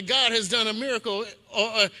now that God has done a miracle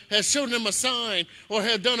or has shown them a sign or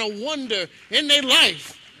have done a wonder in their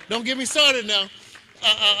life. Don't get me started now.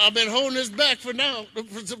 I've been holding this back for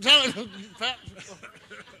some time.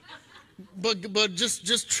 But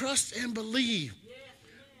just trust and believe.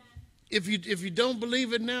 If you don't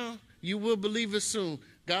believe it now, you will believe it soon.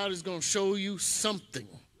 God is going to show you something.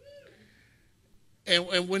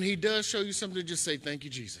 And when he does show you something, just say, thank you,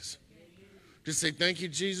 Jesus. Just say, thank you,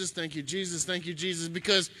 Jesus, thank you, Jesus, thank you, Jesus.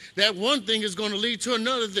 Because that one thing is going to lead to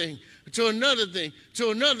another thing, to another thing,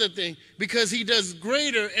 to another thing. Because he does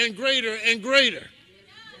greater and greater and greater.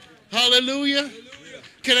 Hallelujah.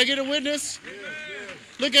 Can I get a witness?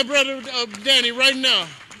 Look at Brother Danny right now.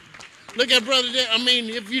 Look at Brother Danny. I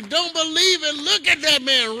mean, if you don't believe it, look at that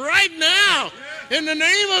man right now. In the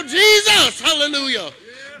name of Jesus. Hallelujah.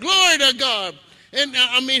 Glory to God. And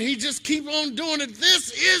I mean, he just keep on doing it.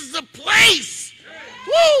 This is the place.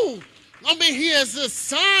 Woo! I mean, he has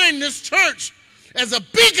assigned this church as a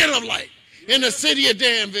beacon of light in the city of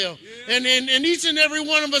Danville. And each and every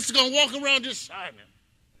one of us is going to walk around just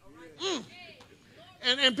shining.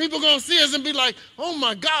 And people going to see us and be like, oh,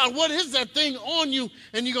 my God, what is that thing on you?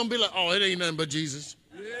 And you're going to be like, oh, it ain't nothing but Jesus.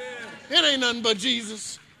 It ain't nothing but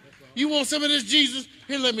Jesus. You want some of this Jesus?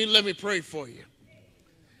 Here, let me pray for you.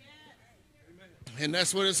 And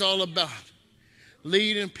that's what it's all about.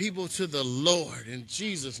 Leading people to the Lord in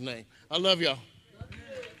Jesus' name. I love y'all.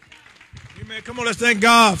 Amen. Come on, let's thank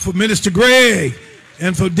God for Minister Greg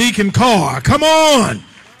and for Deacon Carr. Come on.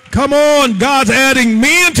 Come on. God's adding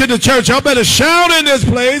men to the church. Y'all better shout in this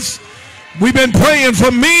place. We've been praying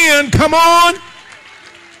for men. Come on.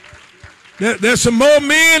 There's some more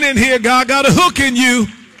men in here. God got a hook in you.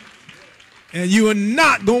 And you are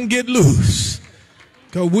not going to get loose.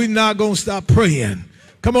 Because we're not going to stop praying.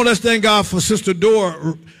 Come on, let's thank God for Sister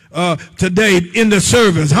Dora today in the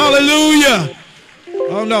service. Hallelujah.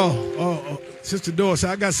 Oh, no. Oh, Sister Dora,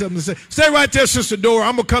 I got something to say. Stay right there, Sister Dora.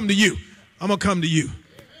 I'm going to come to you. I'm going to come to you.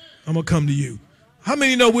 I'm going to come to you. How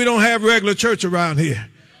many know we don't have regular church around here?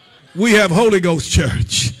 We have Holy Ghost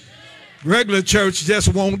church. Regular church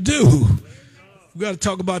just won't do. We got to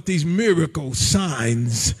talk about these miracles,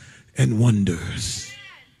 signs, and wonders.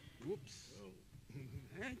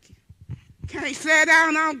 Can't sit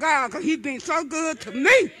down on God because he's been so good to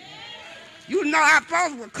me. You know, I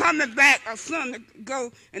folks were coming back a Sunday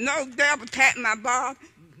ago, and those devils tapped my body.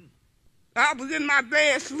 I was in my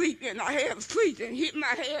bed sleeping. I had a sleep and hit my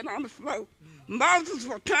head on the floor. Moses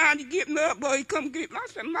was trying to get me up, but he couldn't get me. I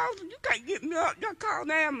said, Moses, you can't get me up. Just call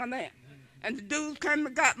the ambulance. And the dudes came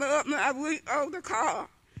and got me up, and I went over the car.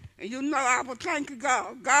 And you know, I was thanking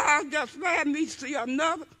God. God just let me see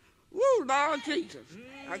another. Woo, Lord Jesus.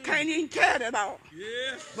 I can't even tell it all.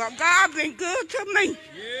 Yes. But God been good to me.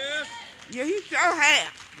 Yes. Yeah, he sure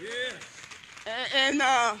have. Yes. And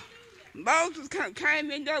Moses came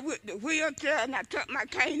in there with the wheelchair, and I took my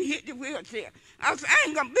cane and hit the wheelchair. I said, I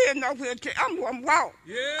ain't going to be in no wheelchair. I'm going to walk.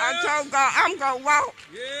 Yes. I told God, I'm going to walk.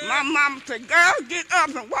 Yes. My mama said, girl, get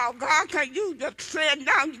up and walk. God can't you just sit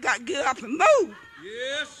down. You got to get up and move.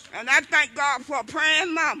 Yes. And I thank God for a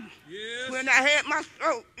praying mama. Yes. When I had my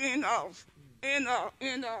stroke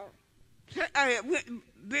I had went to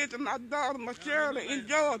visit my daughter, Shirley, in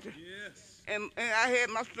Georgia. Yes. And I had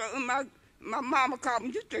my stroke, and my mama called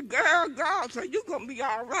me. She said, girl, God said, you're going to be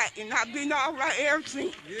all right. And I've been all right ever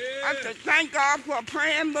since. Yes. I said, thank God for a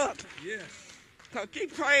praying mother. Yes. Because she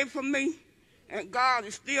prayed for me, and God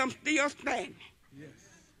is still standing. Yes.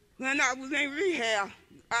 When I was in rehab,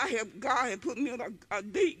 God had put me in a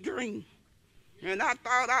deep dream. And I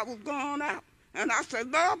thought I was going out. And I said,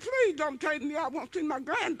 Lord, please don't take me. I want to see my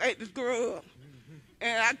grandbabies grow up.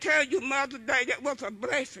 And I tell you, Mother Day, that was a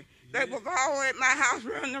blessing. They was all at my house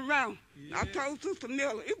running around. I told Sister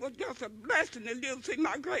Miller, it was just a blessing to live to see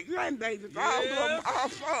my great-grandbabies. All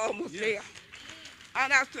four of them was there.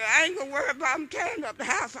 And I said, I ain't going to worry about them tearing up the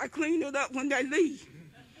house. I clean it up when they leave.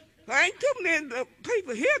 There ain't too many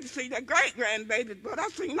people here to see their great-grandbabies, but I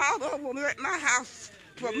seen all of them at my house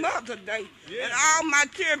for Mother's Day. And all my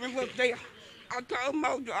children was there. I told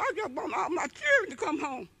Mojo, I just want all my children to come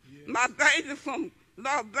home. My baby from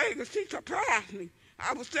Las Vegas, she surprised me.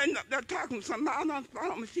 I was sitting up there talking to somebody on the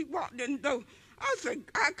phone, and she walked in the door. I said,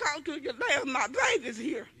 I called to you later, my baby's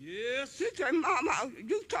here. Yes. She said, Mama,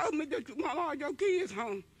 you told me that you want all your kids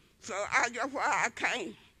home. So that's why I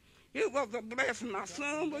came. It was a blessing. My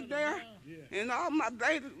son was there, and all my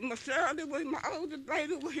babies, my Shirley was my oldest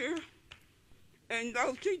baby was here. And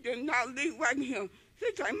though she did not leave waiting here, she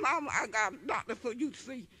said, Mama, I got a doctor for you to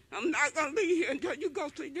see. I'm not going to leave here until you go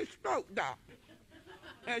see this stroke doctor.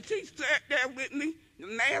 And she sat there with me. The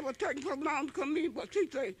man was taking so long to come in, but she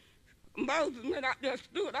said, Moses went out there,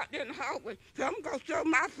 stood out there in the hallway, said, I'm going to show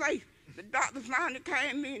my face. The doctor finally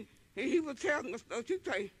came in, and he was telling us, so she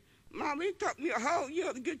said, Mama, it took me a whole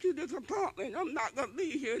year to get you this appointment. I'm not going to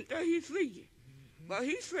leave here until he see you. But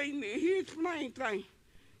he seen me, and he explained things.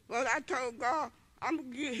 But I told God, I'm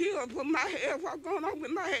going to get healed for my head. What's going on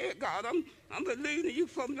with my head, God? I'm believing you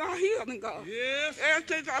for my healing, God. Yes. Ever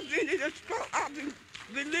since I've been in this stroke, I've been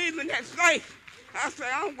believing that faith. I say,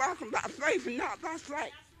 I'm walking by faith and not by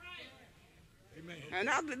sight. Amen. And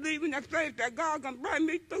I believe in that faith that God's going to bring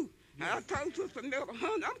me through. And I told Sister Miller,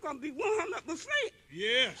 honey, I'm going to be 100%.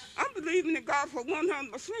 Yes. I'm believing in God for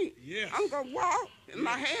 100%. Yes. I'm going to walk, and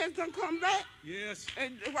my hands going to come back. Yes.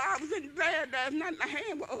 And while I was in the bed last night, my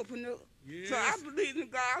hand was open up. Yes. So I believe in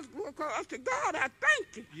God's glory. I said, God, I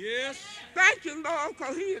thank you. Yes. Thank you, Lord,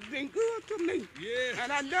 because he has been good to me. Yes.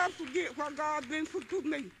 And I never forget what God's been to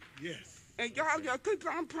me. Yes. And y'all just keep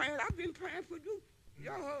on praying. I've been praying for you.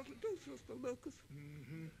 Your husband too, Sister Lucas.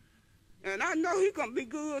 And I know he's going to be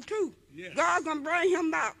good too. Yes. God's going to bring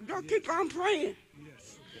him out. Just keep on praying.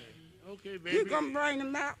 Yes. Okay, baby. He's going to bring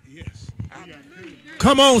him out. Yes.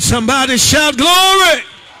 Come on, somebody shout glory.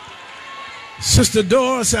 Sister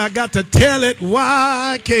Doris, I got to tell it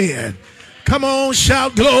while I can. Come on,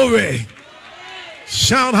 shout glory.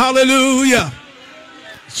 Shout hallelujah.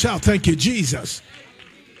 Shout thank you, Jesus.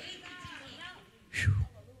 Whew.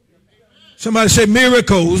 Somebody say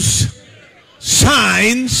miracles,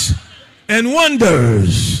 signs, and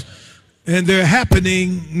wonders. And they're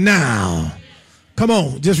happening now. Come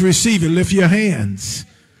on, just receive it. Lift your hands.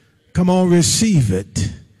 Come on, receive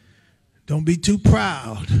it. Don't be too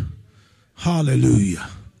proud. Hallelujah.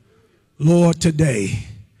 Lord, today,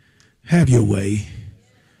 have your way.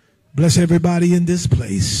 Bless everybody in this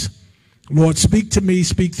place. Lord, speak to me,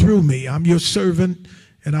 speak through me. I'm your servant,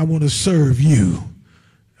 and I want to serve you.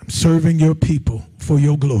 I'm serving your people for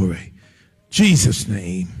your glory. Jesus'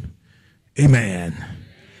 name, amen.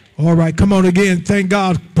 All right, come on again. Thank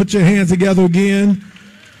God. Put your hands together again.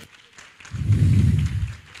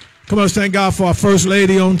 Come on, let's thank God for our First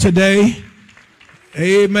Lady on today.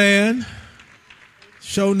 Amen.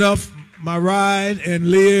 Show enough, my ride and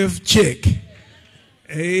live chick.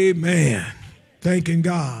 Amen. Thanking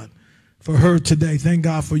God for her today. Thank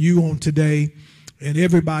God for you on today and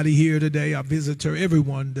everybody here today, our visitor,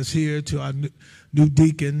 everyone that's here, to our new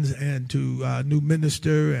deacons and to our new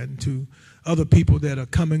minister and to other people that are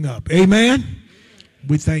coming up. Amen.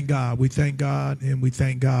 We thank God. We thank God and we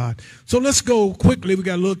thank God. So let's go quickly. We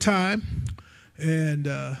got a little time. And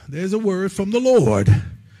there's a word from the Lord.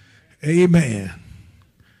 Amen.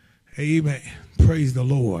 Amen. Praise the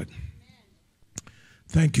Lord.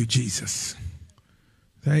 Thank you, Jesus.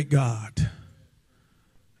 Thank God.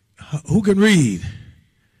 Who can read?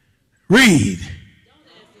 Read.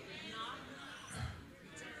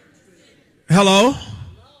 Hello?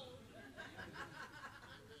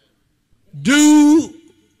 Do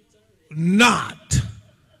not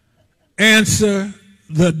answer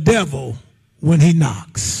the devil when he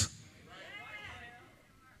knocks.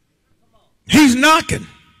 He's knocking.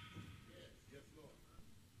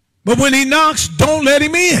 But when he knocks, don't let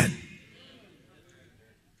him in.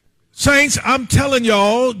 Saints, I'm telling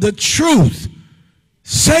y'all the truth.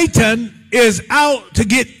 Satan is out to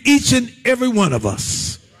get each and every one of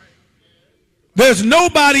us. There's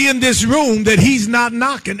nobody in this room that he's not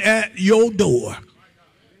knocking at your door.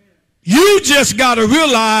 You just got to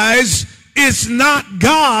realize it's not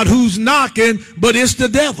God who's knocking, but it's the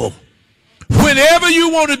devil. Whenever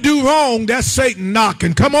you want to do wrong, that's Satan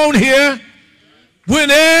knocking. Come on here.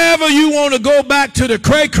 Whenever you want to go back to the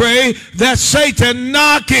cray-cray, that's Satan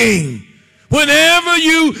knocking. Whenever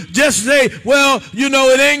you just say, well, you know,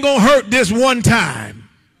 it ain't going to hurt this one time,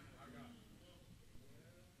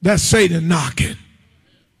 that's Satan knocking.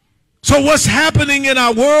 So what's happening in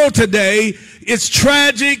our world today, it's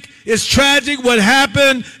tragic. It's tragic what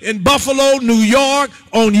happened in Buffalo, New York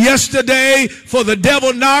on yesterday, for the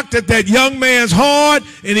devil knocked at that young man's heart,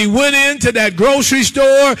 and he went into that grocery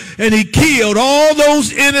store and he killed all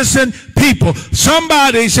those innocent people.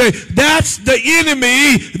 Somebody say, that's the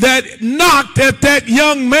enemy that knocked at that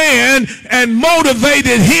young man and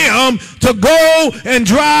motivated him to go and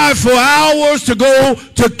drive for hours, to go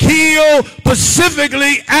to kill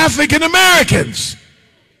specifically African Americans.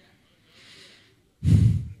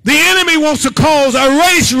 The enemy wants to cause a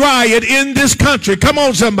race riot in this country. Come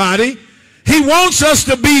on, somebody. He wants us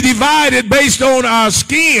to be divided based on our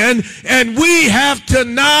skin, and we have to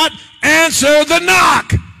not answer the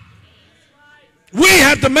knock. We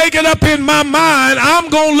have to make it up in my mind, I'm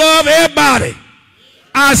going to love everybody.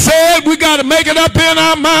 I said we got to make it up in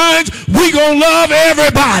our minds, we going to love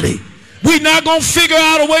everybody. We're not going to figure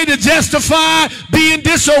out a way to justify being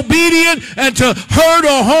disobedient and to hurt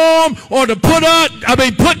or harm or to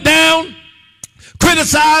put down,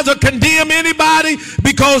 criticize or condemn anybody,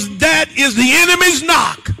 because that is the enemy's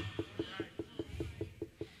knock.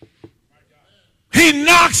 He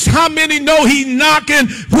knocks. How many know he knocking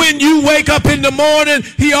when you wake up in the morning?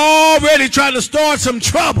 He already trying to start some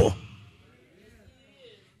trouble.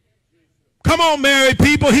 Come on, married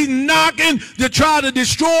people. He's knocking to try to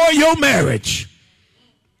destroy your marriage.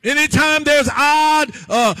 Anytime there's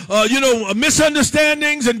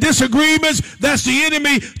misunderstandings and disagreements, that's the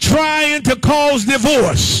enemy trying to cause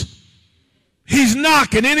divorce. He's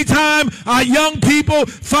knocking. Anytime our young people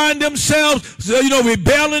find themselves,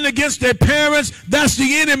 rebelling against their parents, that's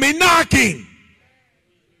the enemy knocking.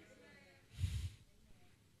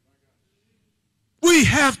 We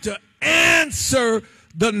have to answer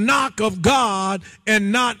the knock of God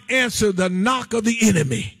and not answer the knock of the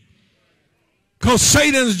enemy. Because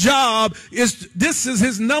Satan's job this is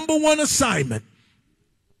his number one assignment.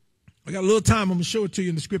 I got a little time. I'm going to show it to you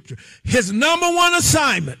in the scripture. His number one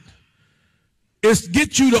assignment is to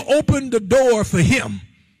get you to open the door for him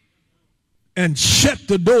and shut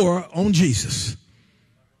the door on Jesus.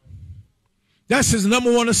 That's his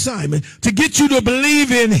number one assignment, to get you to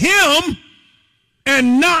believe in him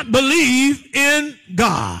and not believe in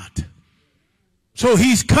God. So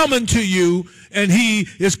he's coming to you, and he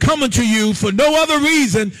is coming to you for no other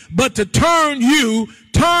reason but to turn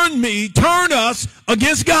us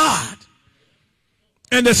against God.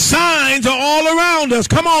 And the signs are all around us.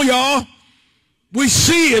 Come on, y'all. We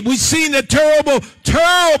see it. We seen the terrible,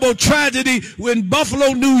 terrible tragedy in Buffalo,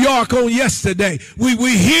 New York on yesterday.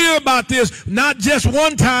 We hear about this not just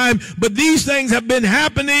one time, but these things have been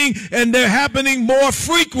happening, and they're happening more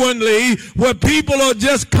frequently, where people are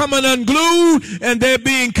just coming unglued and they're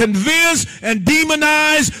being convinced and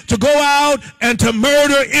demonized to go out and to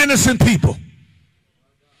murder innocent people.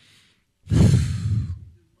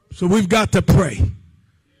 So we've got to pray.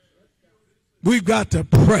 We've got to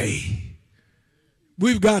pray.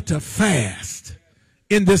 We've got to fast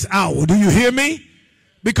in this hour. Do you hear me?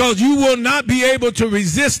 Because you will not be able to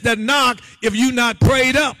resist that knock if you're not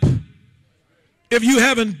prayed up. If you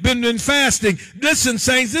haven't been in fasting. Listen,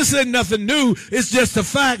 saints, this ain't nothing new. It's just the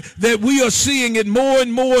fact that we are seeing it more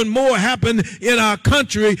and more and more happen in our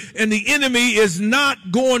country, and the enemy is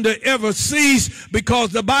not going to ever cease, because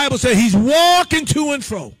the Bible says he's walking to and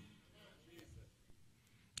fro.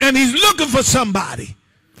 And he's looking for somebody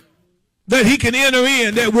that he can enter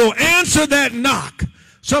in that will answer that knock.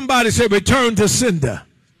 Somebody say return to sender.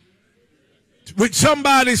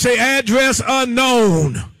 Somebody say address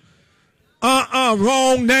unknown.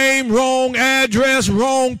 Wrong name, wrong address,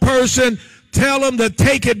 wrong person. Tell them to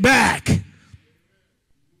take it back.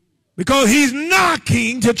 Because he's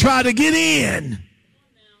knocking to try to get in.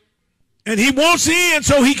 And he wants in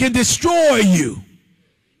so he can destroy you.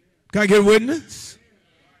 Can I get a witness?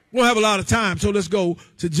 We don't have a lot of time, so let's go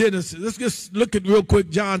to Genesis. Let's just look at real quick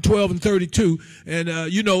John 12 and 32. And,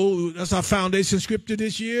 that's our foundation scripture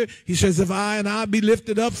this year. He says, if I be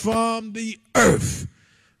lifted up from the earth,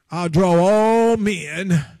 I'll draw all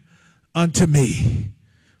men unto me.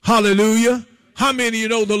 Hallelujah. How many of you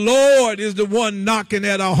know the Lord is the one knocking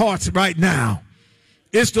at our hearts right now?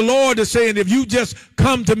 It's the Lord that's saying, if you just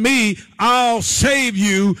come to me, I'll save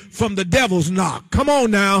you from the devil's knock. Come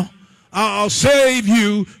on now. I'll save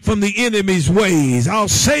you from the enemy's ways. I'll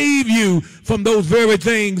save you from those very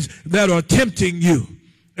things that are tempting you.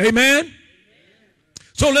 Amen?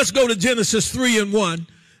 So let's go to Genesis 3:1.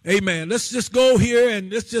 Amen. Let's just go here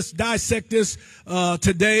and let's just dissect this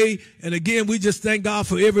today. And again, we just thank God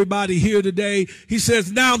for everybody here today. He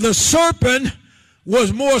says, now the serpent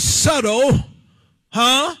was more subtle,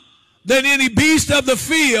 than any beast of the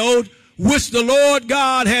field which the Lord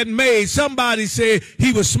God had made. Somebody said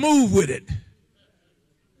he was smooth with it.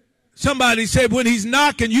 Somebody said when he's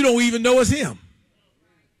knocking, you don't even know it's him,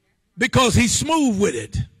 because he's smooth with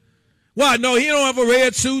it. Why? No, he don't have a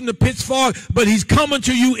red suit and a pitchfork, but he's coming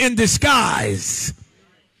to you in disguise.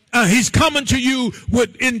 He's coming to you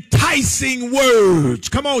with enticing words.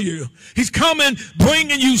 Come on, you. He's coming,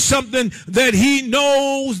 bringing you something that he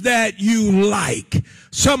knows that you like.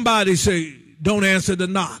 Somebody say, don't answer the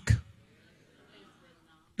knock.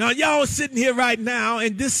 Now, y'all are sitting here right now,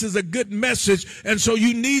 and this is a good message, and so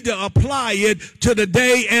you need to apply it to the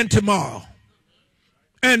day and tomorrow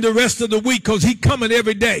and the rest of the week, because he's coming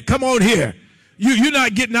every day. Come on here. You're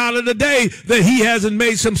not getting out of the day that he hasn't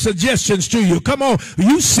made some suggestions to you. Come on.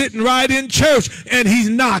 You sitting right in church, and he's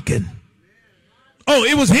knocking. Oh,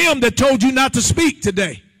 it was him that told you not to speak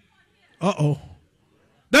today. Uh-oh.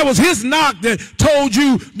 That was his knock that told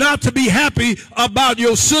you not to be happy about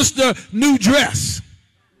your sister's new dress.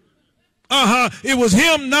 It was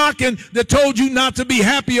him knocking that told you not to be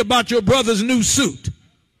happy about your brother's new suit.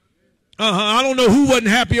 I don't know who wasn't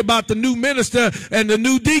happy about the new minister and the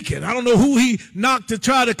new deacon. I don't know who he knocked to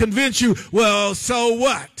try to convince you. Well, so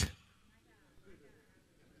what?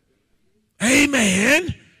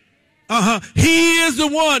 Amen. He is the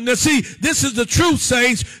one. Now see, this is the truth,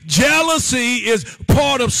 saints. Jealousy is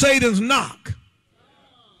part of Satan's knock.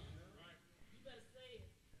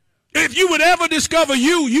 If you would ever discover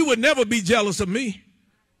you would never be jealous of me.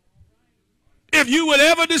 If you would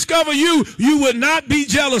ever discover you would not be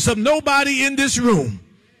jealous of nobody in this room.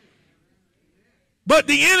 But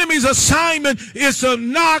the enemy's assignment is to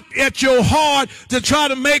knock at your heart to try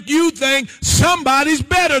to make you think somebody's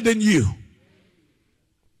better than you.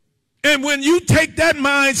 And when you take that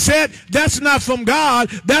mindset, that's not from God,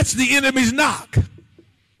 that's the enemy's knock.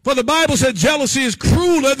 For the Bible said jealousy is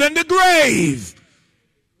crueler than the grave.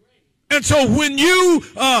 And so when you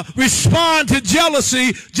respond to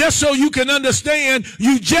jealousy, just so you can understand,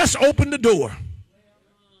 you just opened the door.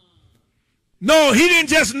 No, he didn't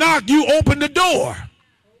just knock, you opened the door.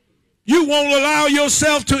 You won't allow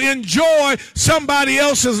yourself to enjoy somebody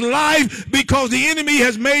else's life because the enemy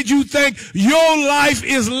has made you think your life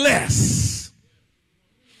is less.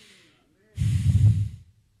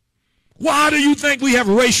 Why do you think we have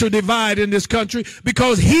racial divide in this country?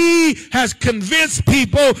 Because he has convinced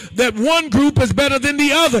people that one group is better than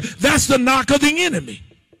the other. That's the knock of the enemy.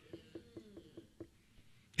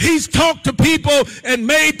 He's talked to people and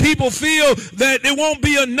made people feel that it won't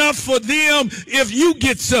be enough for them if you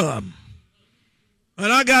get some.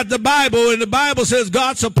 And I got the Bible, and the Bible says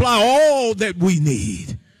God supply all that we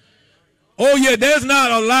need. Oh yeah, there's not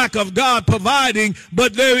a lack of God providing,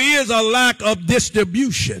 but there is a lack of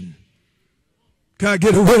distribution. Can I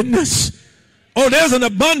get a witness? Oh, there's an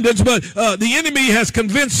abundance, but the enemy has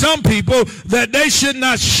convinced some people that they should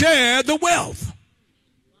not share the wealth.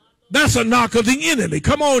 That's a knock of the enemy.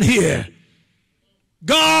 Come on here.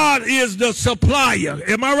 God is the supplier.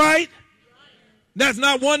 Am I right? That's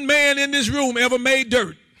not one man in this room ever made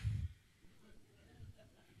dirt.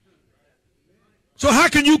 So how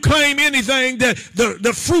can you claim anything that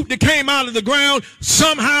the fruit that came out of the ground,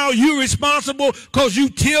 somehow you're responsible because you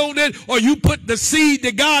tilled it or you put the seed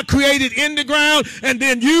that God created in the ground and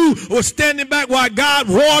then you were standing back while God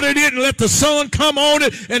watered it and let the sun come on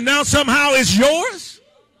it and now somehow it's yours?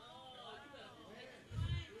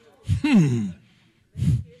 You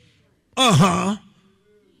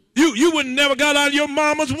would never got out of your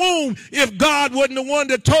mama's womb if God wasn't the one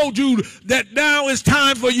that told you that now it's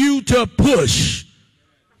time for you to push.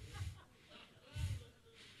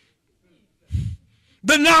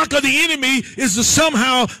 The knock of the enemy is to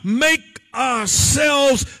somehow make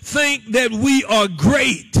ourselves think that we are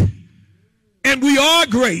great. And we are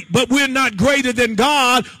great, but we're not greater than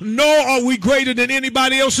God, nor are we greater than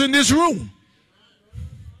anybody else in this room.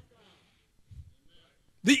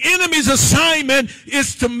 The enemy's assignment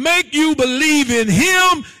is to make you believe in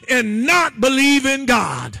him and not believe in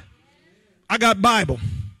God. I got Bible.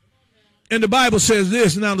 And the Bible says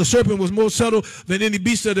this, now the serpent was more subtle than any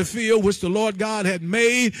beast of the field which the Lord God had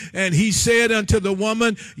made. And he said unto the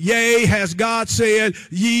woman, yea, has God said,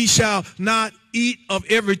 ye shall not eat of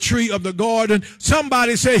every tree of the garden.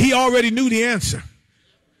 Somebody said he already knew the answer.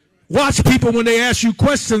 Watch people when they ask you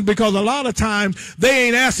questions, because a lot of times they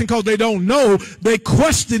ain't asking because they don't know. They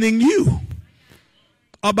questioning you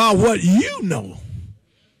about what you know.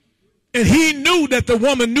 And he knew that the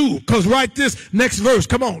woman knew, because write this next verse.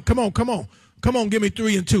 Come on. Come on, give me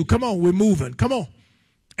 3 and 2. Come on, we're moving. Come on.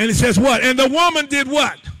 And it says what? And the woman did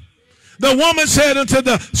what? The woman said unto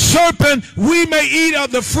the serpent, we may eat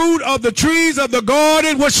of the fruit of the trees of the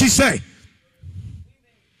garden. What'd she say?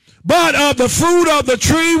 But of the fruit of the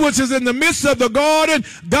tree which is in the midst of the garden,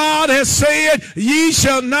 God has said, ye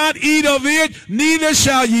shall not eat of it, neither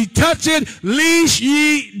shall ye touch it, lest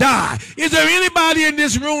ye die. Is there anybody in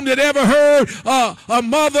this room that ever heard a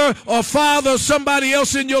mother or father or somebody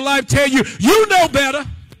else in your life tell you, you know better?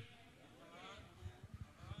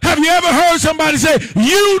 Have you ever heard somebody say,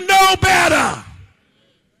 you know better?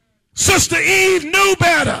 Sister Eve knew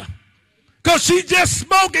better. Because she just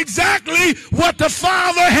spoke exactly what the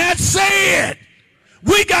Father had said.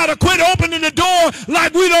 We got to quit opening the door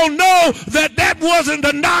like we don't know that that wasn't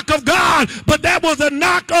the knock of God, but that was the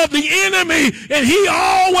knock of the enemy. And he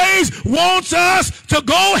always wants us to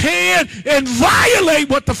go ahead and violate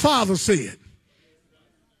what the Father said.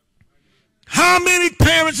 How many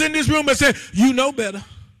parents in this room have said, you know better?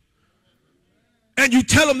 And you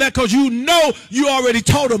tell them that because you know you already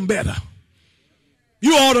taught them better.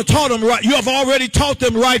 You ought to taught them right. You have already taught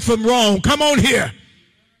them right from wrong. Come on here.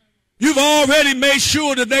 You've already made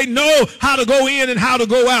sure that they know how to go in and how to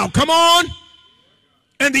go out. Come on.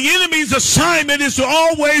 And the enemy's assignment is to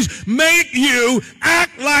always make you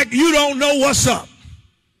act like you don't know what's up.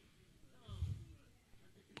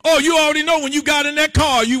 Oh, you already know when you got in that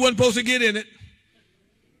car, you weren't supposed to get in it.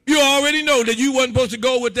 You already know that you wasn't supposed to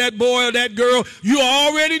go with that boy or that girl. You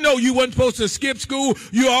already know you wasn't supposed to skip school.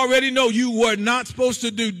 You already know you were not supposed to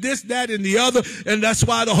do this, that, and the other. And that's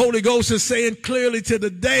why the Holy Ghost is saying clearly to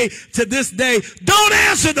this day, don't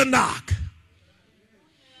answer the knock.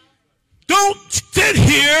 Don't sit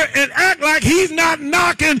here and act like he's not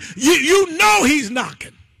knocking. You know he's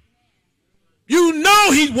knocking. You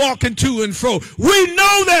know he's walking to and fro. We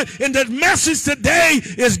know that, and the message today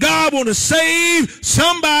is God want to save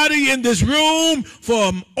somebody in this room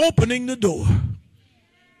from opening the door.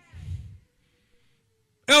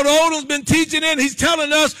 Elder Odom's been teaching it. He's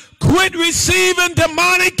telling us, quit receiving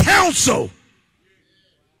demonic counsel.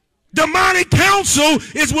 Demonic counsel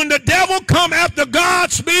is when the devil come after God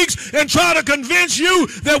speaks and try to convince you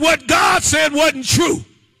that what God said wasn't true.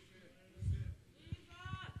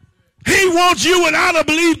 He wants you and I to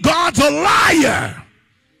believe God's a liar.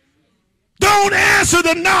 Don't answer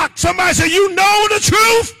the knock. Somebody say, you know the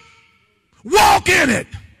truth? Walk in it.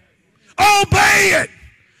 Obey it.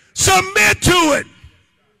 Submit to it.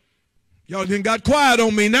 Y'all done got quiet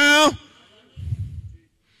on me now.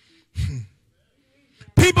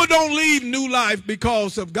 People don't leave New Life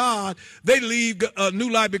because of God. They leave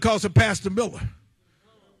New Life because of Pastor Miller.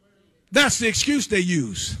 That's the excuse they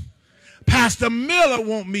use. Pastor Miller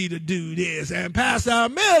want me to do this, and Pastor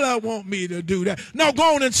Miller want me to do that. No,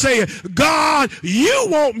 go on and say it. God, you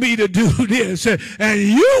want me to do this, and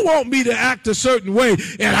you want me to act a certain way,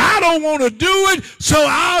 and I don't want to do it, so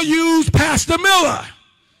I'll use Pastor Miller.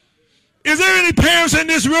 Is there any parents in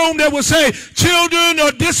this room that would say children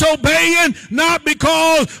are disobeying not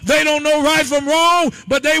because they don't know right from wrong,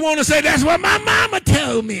 but they want to say, that's what my mama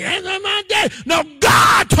told me. That's what my dad. No,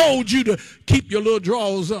 God told you to keep your little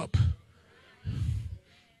drawers up.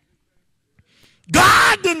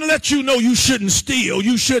 God didn't let you know you shouldn't steal,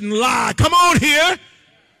 you shouldn't lie. Come on here.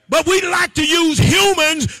 But we like to use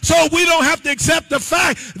humans so we don't have to accept the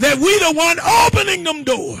fact that we the one opening them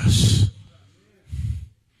doors.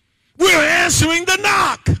 We're answering the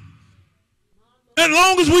knock. As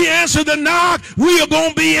long as we answer the knock, we are going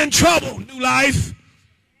to be in trouble. New Life.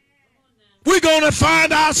 We're going to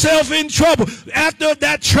find ourselves in trouble. After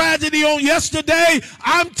that tragedy on yesterday,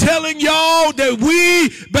 I'm telling y'all that we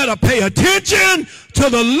better pay attention to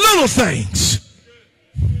the little things.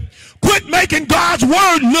 Quit making God's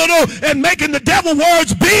word little and making the devil's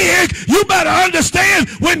words big. You better understand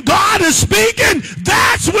when God is speaking,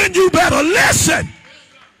 that's when you better listen.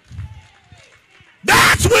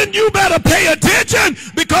 That's when you better pay attention,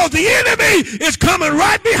 because the enemy is coming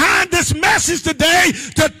right behind this message today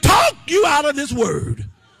to talk you out of this word.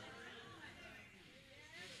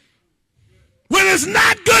 When it's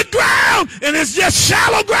not good ground and it's just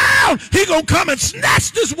shallow ground, he's going to come and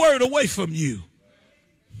snatch this word away from you.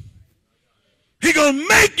 He's going to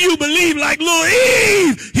make you believe like little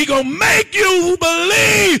Eve. He's going to make you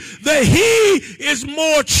believe that he is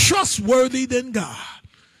more trustworthy than God.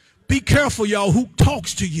 Be careful, y'all, who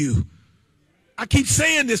talks to you. I keep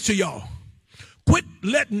saying this to y'all. Quit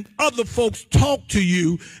letting other folks talk to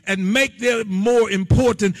you and make them more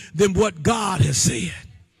important than what God has said.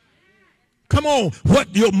 Come on,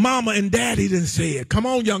 what your mama and daddy done said. Come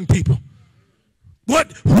on, young people. What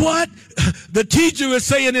the teacher is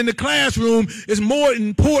saying in the classroom is more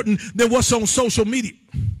important than what's on social media.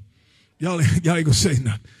 Y'all ain't gonna say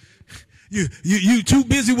nothing. You too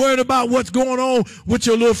busy worrying about what's going on with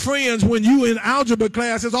your little friends when you in algebra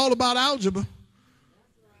class. It's all about algebra.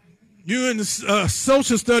 You in the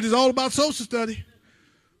social studies, all about social study.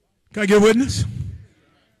 Can I get a witness?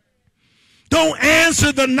 Don't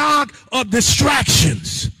answer the knock of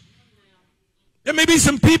distractions. There may be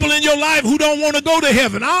some people in your life who don't want to go to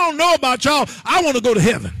heaven. I don't know about y'all. I want to go to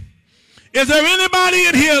heaven. Is there anybody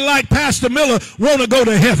in here like Pastor Miller want to go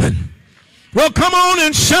to heaven? Well, come on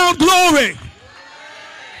and shout glory.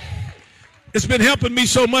 It's been helping me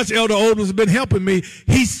so much. Elder Oldham has been helping me.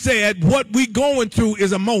 He said what we going through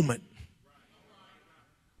is a moment.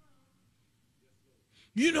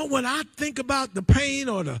 You know, when I think about the pain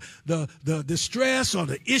or the distress or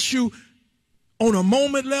the issue on a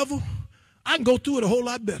moment level, I can go through it a whole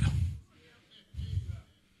lot better.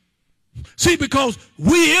 See, because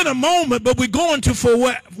we're in a moment, but we're going to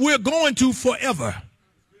forever.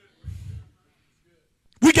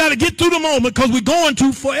 We got to get through the moment because we're going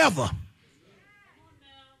to forever.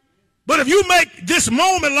 But if you make this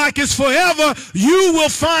moment like it's forever, you will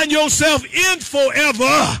find yourself in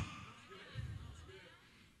forever.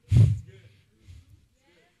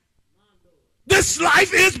 This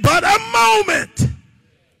life is but a moment.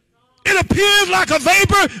 It appears like a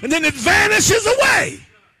vapor and then it vanishes away.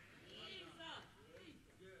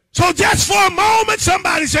 So just for a moment,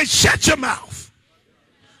 somebody say, shut your mouth.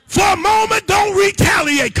 For a moment, don't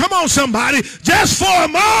retaliate. Come on, somebody. Just for a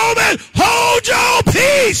moment, hold your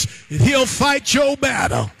peace, and he'll fight your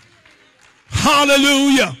battle.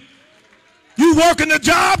 Hallelujah. You working the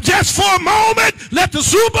job just for a moment. Let the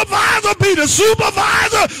supervisor be the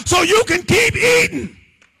supervisor so you can keep eating.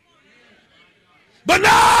 But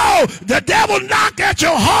no, the devil knock at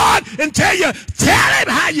your heart and tell him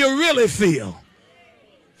how you really feel.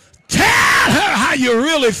 Tell her how you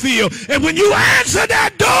really feel. And when you answer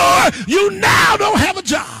that door, you now don't have a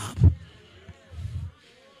job.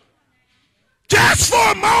 Just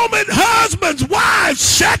for a moment, husbands,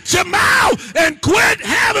 wives, shut your mouth and quit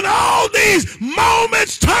having all these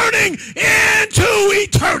moments turning into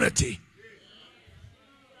eternity.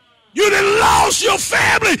 You done lost your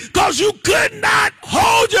family because you could not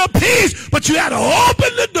hold your peace, but you had to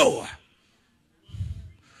open the door.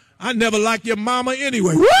 I never liked your mama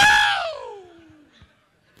anyway. Woo!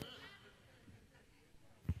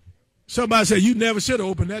 Somebody said, you never should have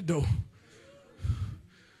opened that door.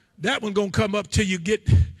 That one going to come up till you get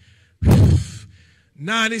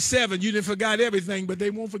 97. You didn't forget everything, but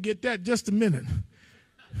they won't forget that. Just a minute.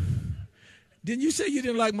 Didn't you say you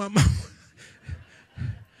didn't like my mama?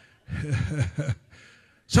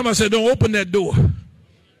 Somebody said, don't open that door.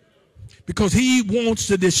 Because he wants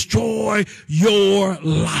to destroy your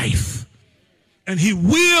life. And he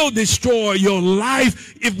will destroy your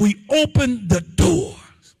life if we open the door.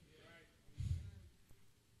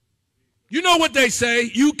 You know what they say?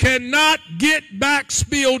 You cannot get back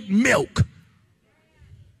spilled milk.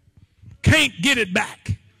 Can't get it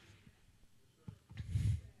back.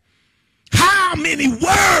 How many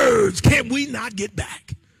words can we not get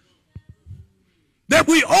back? That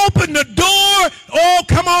we open the door, oh,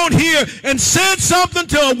 come on here, and said something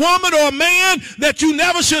to a woman or a man that you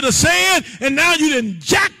never should have said, and now you done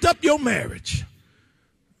jacked up your marriage.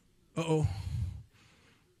 Uh-oh.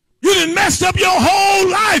 You done messed up your whole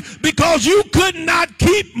life because you could not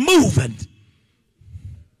keep moving.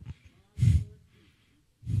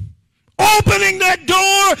 Opening that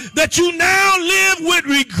door that you now live with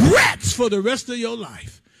regrets for the rest of your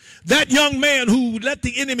life. That young man who let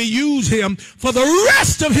the enemy use him for the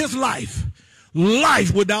rest of his life.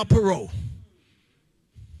 Life without parole.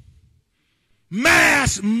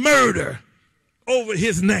 Mass murder over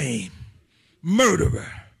his name. Murderer.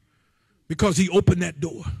 Because he opened that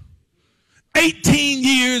door. 18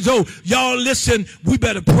 years old. Y'all listen, we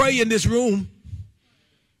better pray in this room.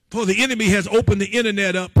 For the enemy has opened the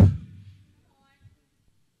internet up.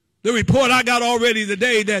 The report I got already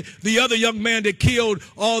today that the other young man that killed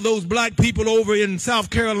all those black people over in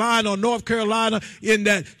South Carolina or North Carolina in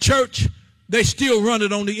that church, they still run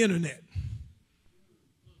it on the internet.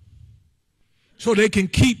 So they can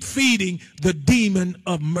keep feeding the demon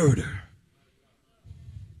of murder.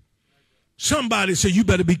 Somebody said you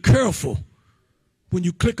better be careful when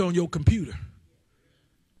you click on your computer.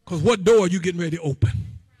 Because what door are you getting ready to open?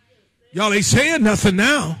 Y'all ain't saying nothing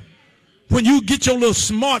now. When you get your little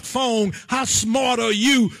smartphone, how smart are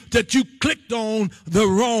you that you clicked on the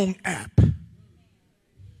wrong app?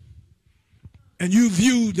 And you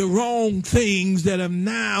viewed the wrong things that have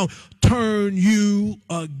now turned you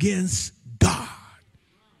against God.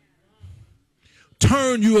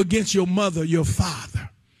 Turn you against your mother, your father.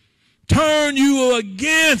 Turn you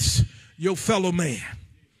against your fellow man.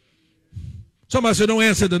 Somebody said, don't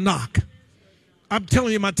answer the knock. I'm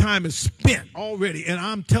telling you, my time is spent already, and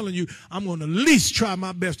I'm telling you, I'm going to at least try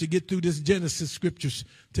my best to get through this Genesis scriptures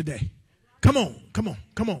today. Come on, come on,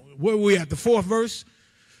 come on. Where are we at? The 4th verse?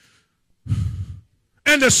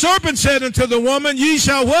 And the serpent said unto the woman, ye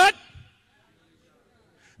shall what?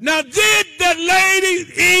 Now, did the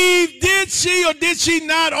lady Eve, did she or did she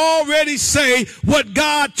not already say what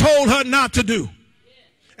God told her not to do?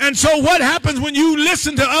 And so what happens when you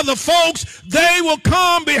listen to other folks? They will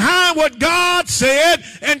come behind what God said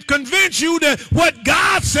and convince you that what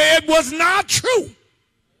God said was not true.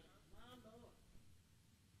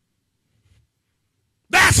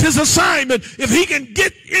 That's his assignment. If he can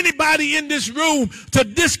get anybody in this room to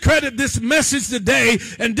discredit this message today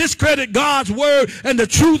and discredit God's word and the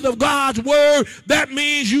truth of God's word, that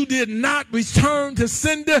means you did not return to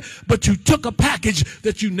sender, but you took a package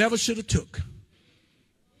that you never should have took.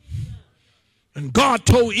 And God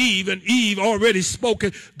told Eve, and Eve already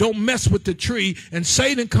spoken, don't mess with the tree. And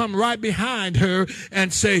Satan come right behind her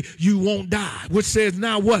and say, you won't die. Which says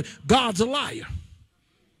now what? God's a liar.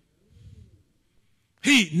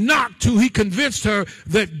 He convinced her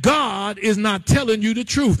that God is not telling you the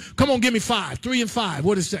truth. Come on, give me 5, 3 and 5.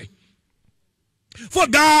 What does it say? For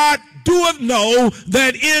God doeth know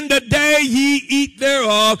that in the day ye eat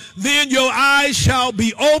thereof, then your eyes shall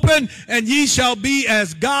be open, and ye shall be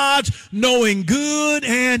as gods, knowing good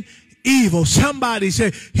and evil. Somebody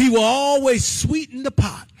say, he will always sweeten the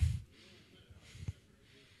pot.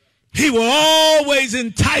 He will always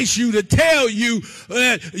entice you to tell you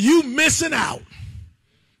that you missing out.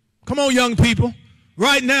 Come on, young people.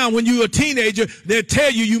 Right now, when you're a teenager, they'll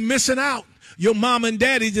tell you you're missing out. Your mom and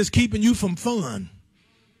daddy just keeping you from fun.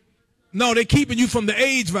 No, they're keeping you from the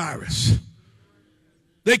AIDS virus.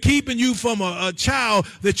 They're keeping you from a child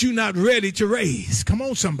that you're not ready to raise. Come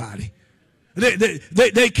on, somebody.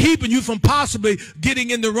 They're keeping you from possibly getting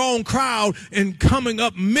in the wrong crowd and coming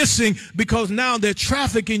up missing because now they're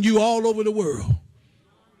trafficking you all over the world.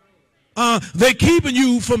 They're keeping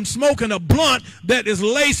you from smoking a blunt that is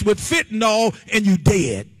laced with fentanyl and you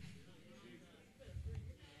dead.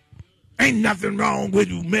 Ain't nothing wrong with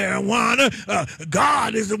marijuana.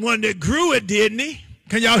 God is the one that grew it, didn't he?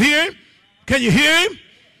 Can y'all hear him? Can you hear him?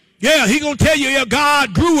 Yeah, he gonna tell you, yeah,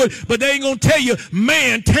 God grew it, but they ain't gonna tell you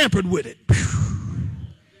man tampered with it.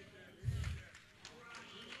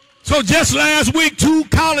 So just last week, 2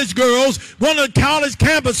 college girls, one of the college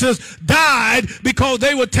campuses died because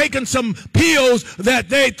they were taking some pills that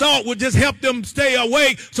they thought would just help them stay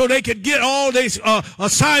awake so they could get all these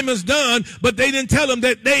assignments done, but they didn't tell them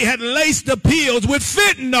that they had laced the pills with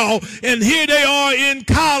fentanyl, and here they are in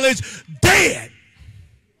college dead.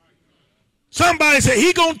 Somebody said,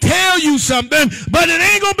 he gonna tell you something, but it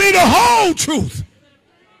ain't gonna be the whole truth.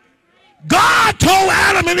 God told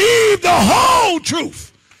Adam and Eve the whole truth.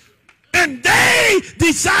 And they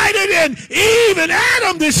decided, and Eve and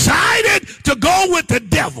Adam decided to go with the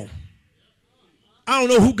devil. I don't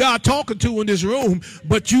know who God talking to in this room,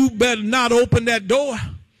 but you better not open that door.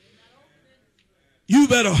 You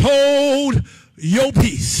better hold your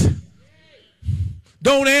peace.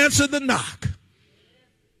 Don't answer the knock.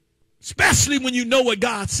 Especially when you know what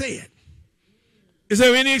God said. Is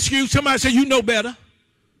there any excuse? Somebody say, you know better.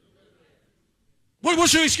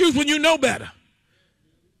 What's your excuse when you know better?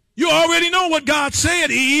 You already know what God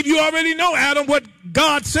said, Eve. You already know, Adam, what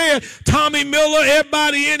God said. Tommy Miller,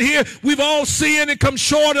 everybody in here, we've all seen it come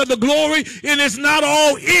short of the glory, and it's not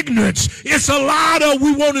all ignorance. It's a lot of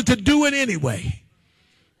we wanted to do it anyway.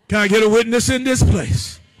 Can I get a witness in this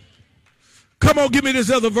place? Come on, give me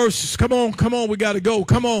these other verses. Come on, we got to go.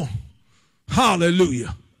 Come on.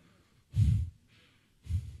 Hallelujah.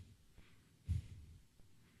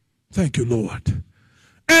 Thank you, Lord.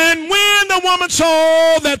 And when the woman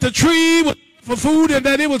saw that the tree was for food and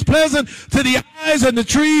that it was pleasant to the eyes and the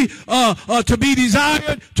tree to be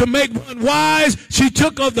desired to make one wise, she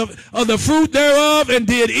took of the fruit thereof and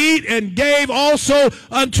did eat and gave also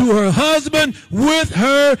unto her husband with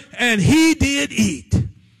her, and he did eat.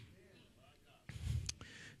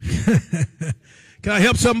 Can I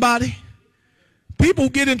help somebody? People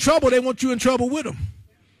get in trouble, they want you in trouble with them.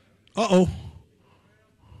 Uh-oh.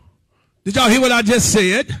 Did y'all hear what I just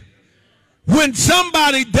said? When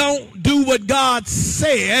somebody don't do what God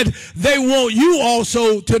said, they want you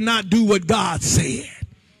also to not do what God said.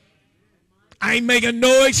 I ain't making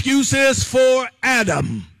no excuses for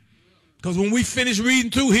Adam. Because when we finish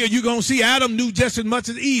reading through here, you're going to see Adam knew just as much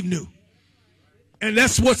as Eve knew. And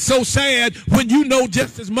that's what's so sad, when you know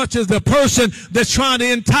just as much as the person that's trying to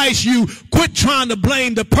entice you. Quit trying to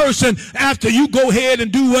blame the person after you go ahead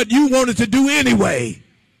and do what you wanted to do anyway.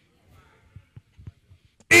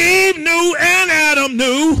 Eve knew and Adam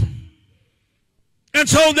knew. And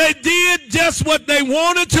so they did just what they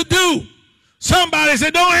wanted to do. Somebody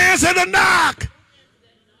said, don't answer the knock.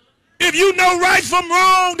 If you know right from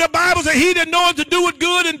wrong, the Bible says he that knoweth to do it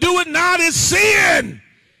good and do it not is sin.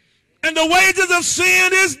 And the wages of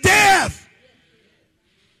sin is death.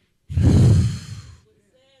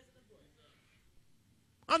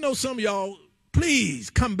 I know some of y'all, please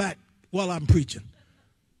come back while I'm preaching.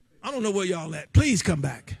 I don't know where y'all at. Please come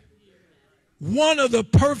back. One of the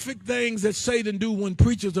perfect things that Satan do when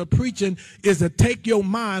preachers are preaching is to take your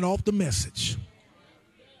mind off the message.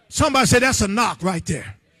 Somebody said that's a knock right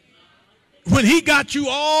there. When he got you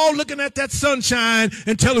all looking at that sunshine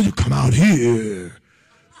and telling you, come out here.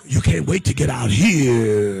 You can't wait to get out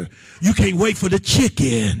here. You can't wait for the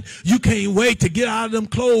chicken. You can't wait to get out of them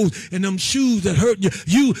clothes and them shoes that hurt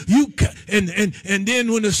you. And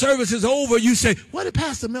then when the service is over, you say, what did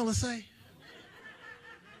Pastor Miller say?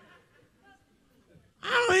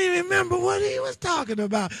 I don't even remember what he was talking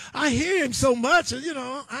about. I hear him so much, you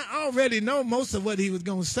know, I already know most of what he was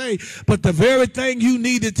going to say. But the very thing you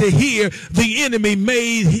needed to hear, the enemy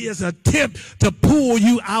made his attempt to pull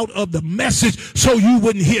you out of the message so you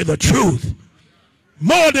wouldn't hear the truth.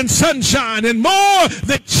 More than sunshine and more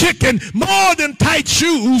than chicken, more than tight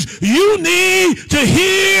shoes, you need to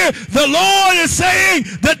hear the Lord is saying,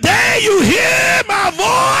 the day you hear my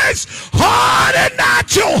voice, harden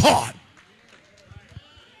not your heart.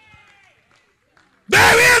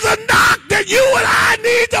 There is a knock that you and I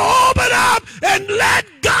need to open up and let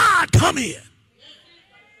God come in.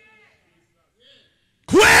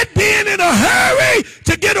 Quit being in a hurry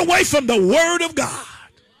to get away from the word of God.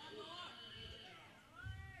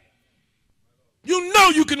 You know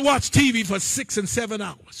you can watch TV for 6 and 7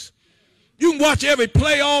 hours. You can watch every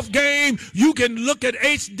playoff game. You can look at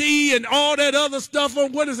HD and all that other stuff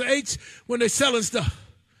on, what is it, H, when they're selling stuff?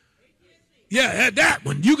 Yeah, that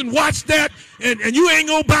one. You can watch that, and you ain't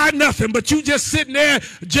going to buy nothing, but you just sitting there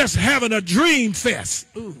just having a dream fest.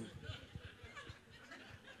 Ooh.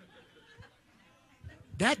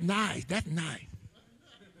 That night.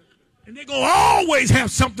 And they're going to always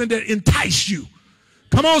have something that entice you.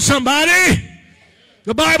 Come on, somebody.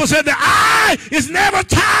 The Bible said the eye is never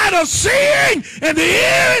tired of seeing, and the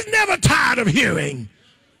ear is never tired of hearing.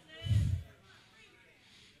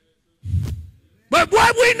 But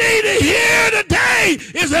what we need to hear today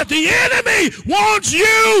is that the enemy wants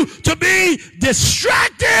you to be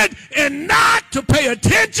distracted and not to pay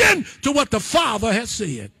attention to what the Father has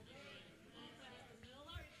said.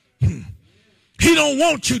 He don't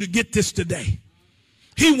want you to get this today.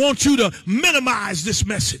 He wants you to minimize this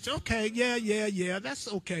message. Okay, yeah,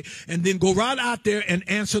 that's okay. And then go right out there and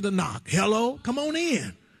answer the knock. Hello, come on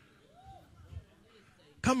in.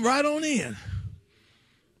 Come right on in.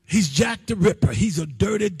 He's Jack the Ripper. He's a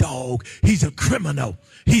dirty dog. He's a criminal.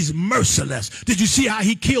 He's merciless. Did you see how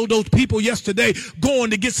he killed those people yesterday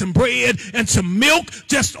going to get some bread and some milk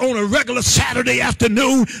just on a regular Saturday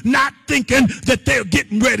afternoon, not thinking that they're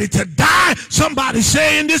getting ready to die? Somebody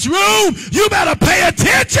say in this room, you better pay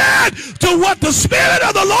attention to what the Spirit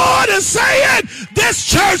of the Lord is saying. This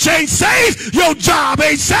church ain't safe. Your job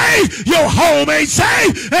ain't safe. Your home ain't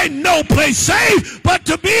safe. Ain't no place safe but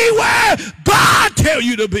to be where God tell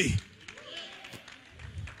you to be.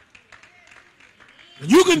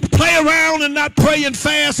 You can play around and not pray and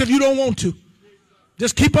fast if you don't want to.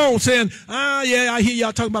 Just keep on saying, yeah, I hear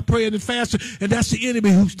y'all talking about praying and fasting, and that's the enemy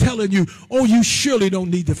who's telling you, oh, you surely don't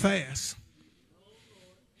need to fast.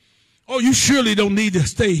 Oh, you surely don't need to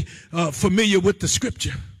stay familiar with the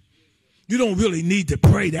scripture. You don't really need to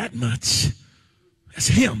pray that much. That's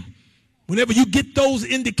him. Whenever you get those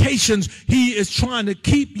indications, he is trying to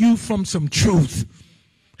keep you from some truth.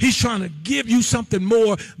 He's trying to give you something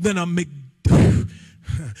more than a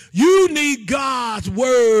You need God's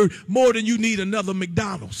word more than you need another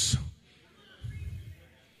McDonald's.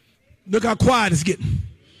 Look how quiet it's getting.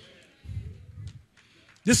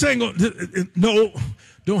 This ain't gonna, no,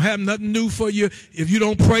 don't have nothing new for you. If you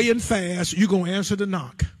don't pray and fast, you're going to answer the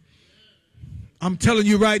knock. I'm telling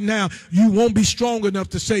you right now, you won't be strong enough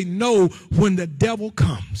to say no when the devil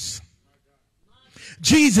comes.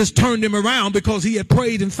 Jesus turned him around because he had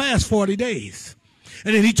prayed and fasted 40 days.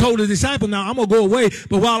 And then he told the disciples, now I'm going to go away,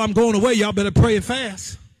 but while I'm going away, y'all better pray and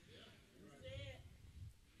fast.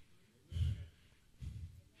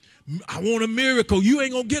 I want a miracle. You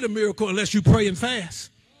ain't going to get a miracle unless you pray and fast.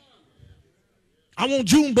 I want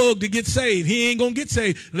Junebug to get saved. He ain't going to get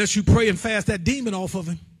saved unless you pray and fast that demon off of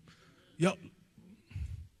him. Yep.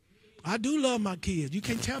 I do love my kids. You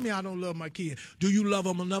can't tell me I don't love my kids. Do you love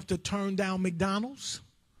them enough to turn down McDonald's,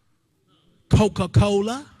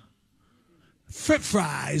 Coca-Cola, French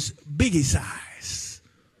fries, biggie size?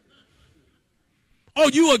 Oh,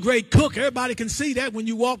 you a great cook. Everybody can see that when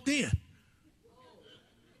you walked in.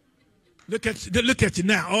 Look at you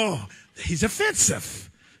now. Oh, he's offensive.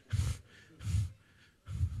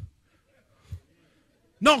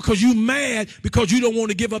 No, because you mad because you don't want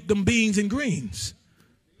to give up them beans and greens.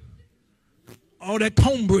 All that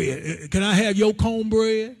cornbread. Can I have your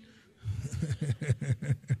cornbread?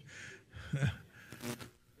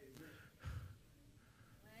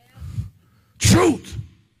 Truth.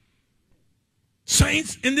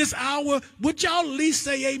 Saints, in this hour, would y'all at least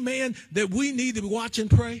say amen that we need to watch and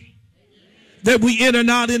pray? That we enter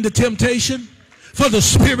not into temptation? For the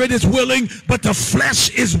spirit is willing, but the flesh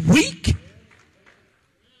is weak.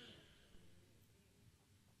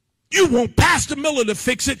 You want Pastor Miller to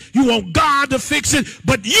fix it. You want God to fix it.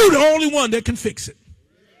 But you're the only one that can fix it.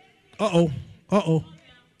 Uh-oh. Uh-oh.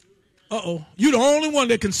 Uh-oh. You're the only one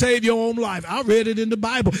that can save your own life. I read it in the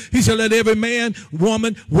Bible. He said, let every man,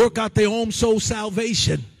 woman work out their own soul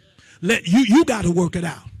salvation. You got to work it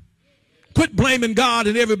out. Quit blaming God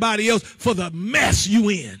and everybody else for the mess you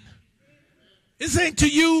in. This ain't to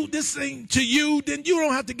you. This ain't to you. Then you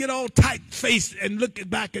don't have to get all tight-faced and look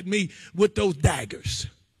back at me with those daggers.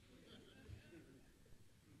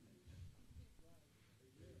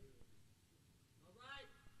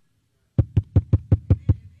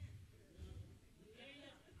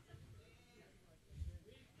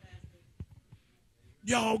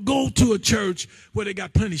 Y'all go to a church where they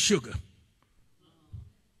got plenty of sugar.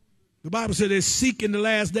 The Bible said they seek in the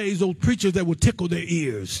last days those preachers that will tickle their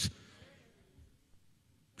ears.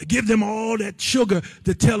 They give them all that sugar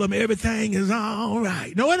to tell them everything is all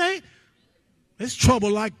right. No, it ain't. It's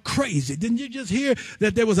trouble like crazy. Didn't you just hear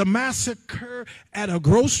that there was a massacre at a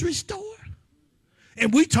grocery store?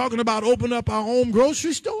 And we talking about opening up our own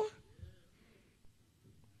grocery store?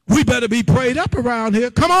 We better be prayed up around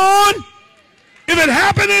here. Come on. If it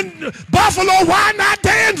happened in Buffalo, why not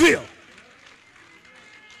Danville?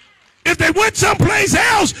 If they went someplace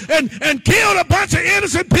else and killed a bunch of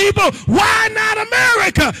innocent people, why not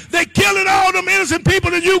America? They killing all them innocent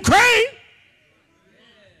people in Ukraine.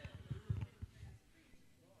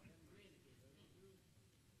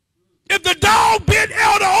 If the dog bit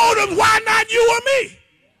Elder Odom, why not you or me?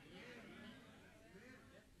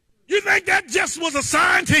 You think that just was a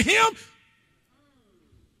sign to him?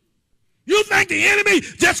 You think the enemy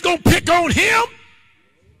just gonna pick on him?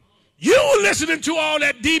 You were listening to all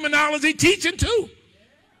that demonology teaching too.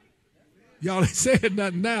 Y'all ain't saying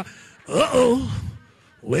nothing now. Uh-oh,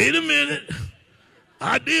 wait a minute.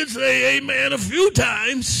 I did say amen a few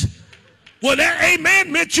times. Well, that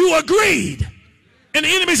amen meant you agreed. And the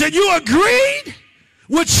enemy said, you agreed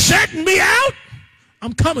with shutting me out?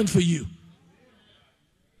 I'm coming for you.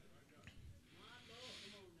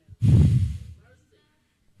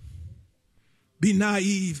 Be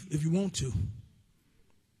naive if you want to.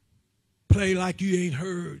 Play like you ain't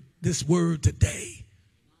heard this word today.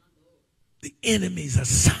 The enemy's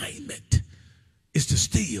assignment is to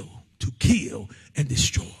steal, to kill, and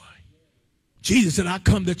destroy. Jesus said, I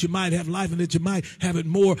come that you might have life and that you might have it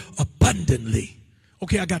more abundantly.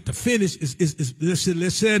 Okay, I got to finish.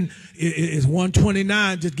 Listen, it's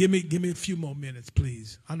 1:29. Just give me a few more minutes,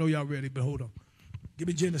 please. I know y'all ready, but hold on. Give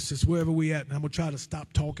me Genesis, wherever we at, and I'm going to try to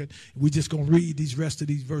stop talking. We're just going to read these rest of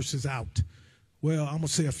these verses out. Well, I'm going to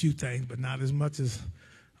say a few things, but not as much as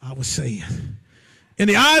I was saying. And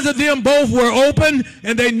the eyes of them both were open,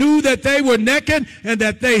 and they knew that they were naked, and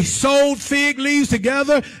that they sewed fig leaves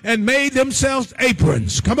together and made themselves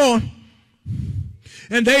aprons. Come on.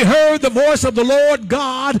 And they heard the voice of the Lord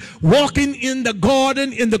God walking in the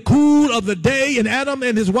garden in the cool of the day. And Adam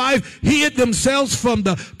and his wife hid themselves from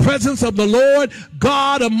the presence of the Lord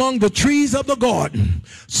God among the trees of the garden.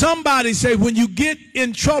 Somebody say, when you get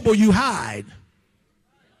in trouble, you hide.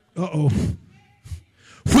 Uh-oh.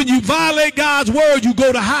 When you violate God's word, you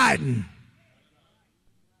go to hiding.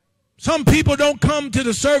 Some people don't come to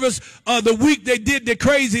the service the week they did the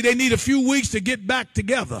crazy. They need a few weeks to get back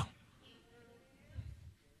together.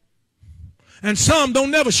 And some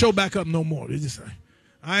don't never show back up no more. They just say,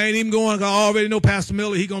 I ain't even going. I already know Pastor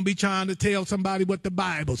Miller. He going to be trying to tell somebody what the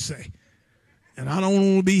Bible say. And I don't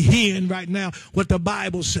want to be hearing right now what the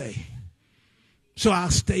Bible say. So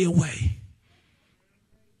I'll stay away.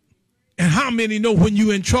 And how many know when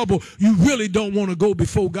you're in trouble, you really don't want to go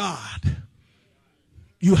before God?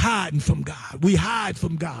 You hiding from God. We hide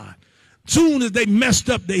from God. Soon as they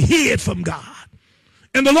messed up, they hid from God.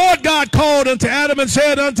 And the Lord God called unto Adam and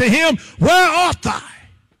said unto him, where art thou?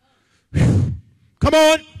 Come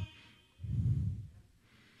on.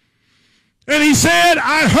 And he said,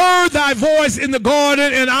 I heard thy voice in the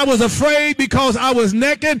garden, and I was afraid because I was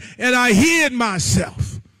naked, and I hid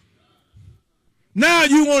myself. Now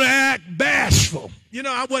you want to act bashful. You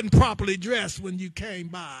know, I wasn't properly dressed when you came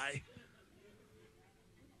by.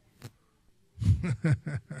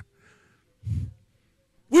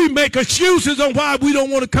 We make excuses on why we don't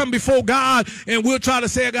want to come before God, and we'll try to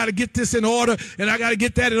say, I got to get this in order, and I got to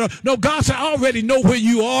get that in order. No, God said, I already know where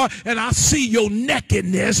you are, and I see your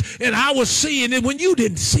nakedness, and I was seeing it when you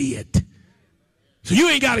didn't see it. So you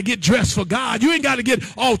ain't got to get dressed for God. You ain't got to get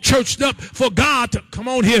all churched up for God to, come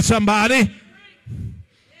on here, somebody.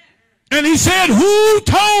 And he said, who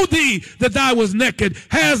told thee that thou was naked?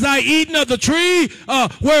 Has thou eaten of the tree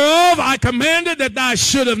whereof I commanded that thou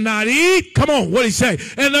should have not eat? Come on, what did he say?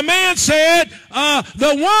 And the man said,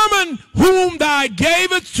 the woman whom thou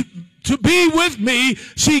gavest to be with me,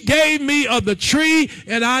 she gave me of the tree,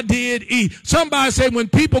 and I did eat. Somebody say when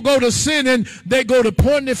people go to sinning, they go to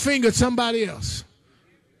point their finger at somebody else.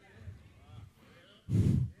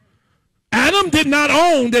 Adam did not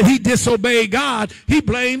own that he disobeyed God. He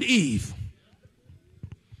blamed Eve.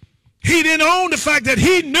 He didn't own the fact that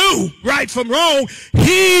he knew right from wrong.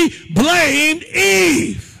 He blamed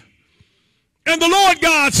Eve. And the Lord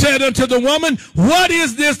God said unto the woman, what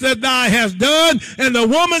is this that thou hast done? And the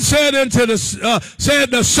woman said unto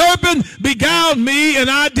the serpent beguiled me, and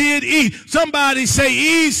I did eat. Somebody say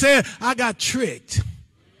Eve said, I got tricked.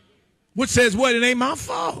 Which says what? It ain't my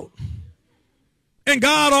fault. And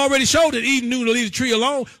God already showed that Eve knew to leave the tree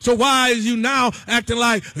alone. So why is you now acting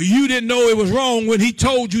like you didn't know it was wrong when he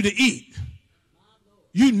told you to eat?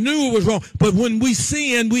 You knew it was wrong. But when we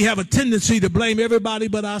sin, we have a tendency to blame everybody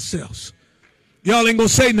but ourselves. Y'all ain't going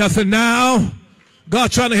to say nothing now. God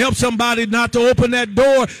trying to help somebody not to open that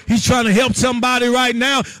door. He's trying to help somebody right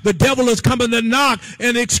now. The devil is coming to knock,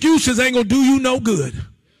 and excuses ain't going to do you no good.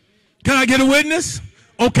 Can I get a witness?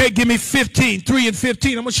 Okay, give me 15, 3 and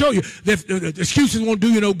 15. I'm going to show you that excuses won't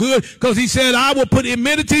do you no good, because he said, I will put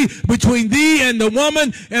enmity between thee and the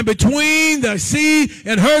woman, and between the seed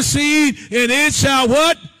and her seed, and it shall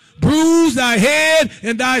what? Bruise thy head,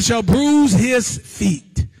 and thou shalt bruise his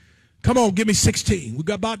feet. Come on, give me 16. We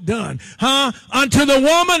got about done. Unto the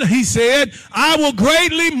woman, he said, I will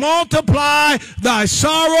greatly multiply thy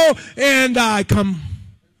sorrow and thy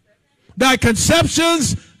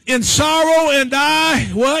conceptions in sorrow, and thy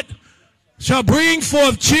what? Shall bring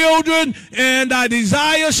forth children, and thy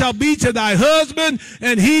desire shall be to thy husband,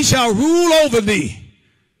 and he shall rule over thee.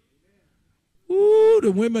 Ooh,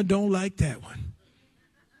 the women don't like that one.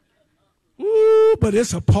 Ooh, but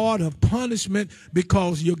it's a part of punishment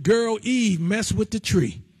because your girl Eve messed with the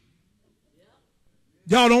tree.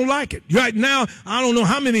 Y'all don't like it. Right now, I don't know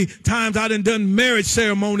how many times I done marriage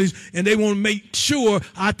ceremonies, and they want to make sure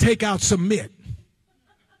I take out submit.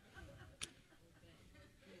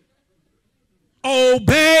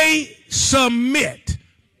 Obey, submit.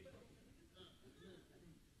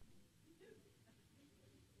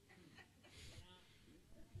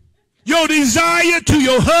 Your desire to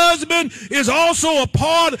your husband is also a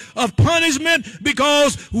part of punishment,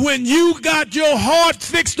 because when you got your heart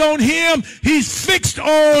fixed on him, he's fixed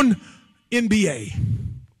on NBA.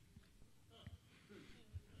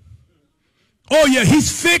 Oh yeah,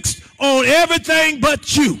 he's fixed on everything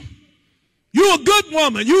but you. You're a good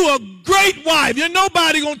woman. You're a great wife. You're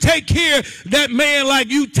nobody going to take care of that man like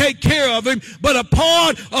you take care of him. But a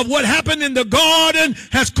part of what happened in the garden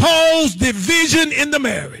has caused division in the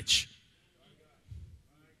marriage.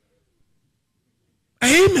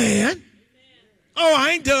 Amen. Oh,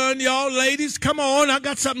 I ain't done, y'all. Ladies, come on. I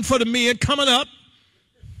got something for the men coming up.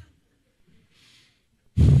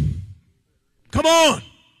 Come on.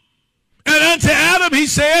 And unto Adam he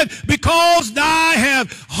said, because thou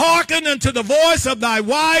have hearkened unto the voice of thy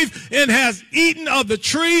wife, and hast eaten of the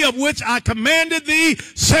tree of which I commanded thee,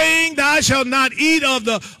 saying, thou shalt not eat of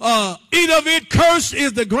it. Cursed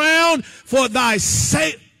is the ground for thy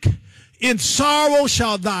sake. In sorrow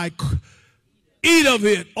shalt thou eat of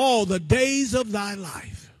it all the days of thy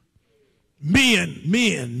life. Men.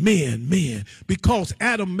 Because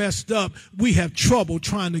Adam messed up, we have trouble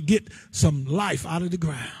trying to get some life out of the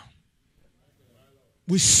ground.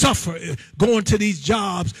 We suffer going to these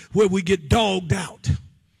jobs where we get dogged out.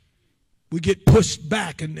 We get pushed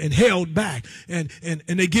back and held back. And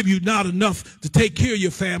they give you not enough to take care of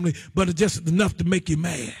your family, but it's just enough to make you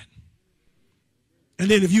mad. And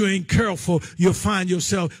then if you ain't careful, you'll find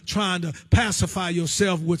yourself trying to pacify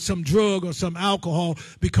yourself with some drug or some alcohol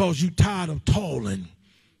because you're tired of toiling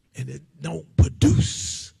and it don't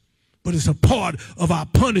produce. But it's a part of our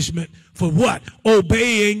punishment for what?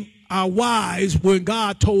 Obeying our wives when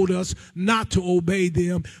God told us not to obey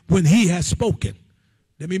them when he has spoken.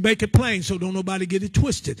 Let me make it plain so don't nobody get it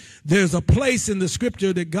twisted. There's a place in the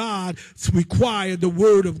scripture that God required the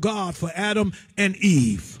word of God for Adam and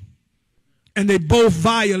Eve. And they both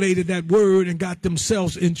violated that word and got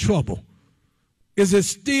themselves in trouble. Is there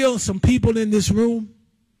still some people in this room?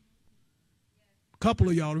 A couple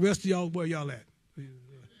of y'all. The rest of y'all, where y'all at?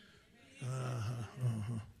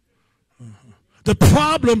 The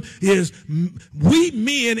problem is we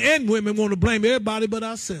men and women want to blame everybody but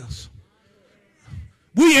ourselves.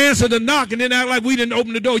 We answer the knock and then act like we didn't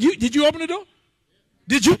open the door. Did you open the door?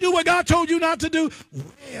 Did you do what God told you not to do?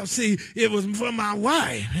 Well, see, it was for my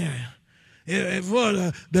wife.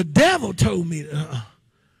 For the devil told me.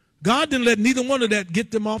 God didn't let neither one of that get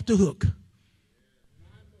them off the hook.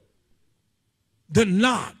 The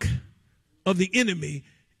knock of the enemy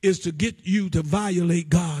is to get you to violate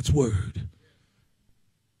God's word.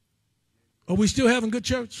 Are we still having good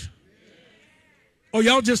church? Or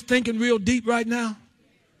y'all just thinking real deep right now?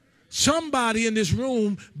 Somebody in this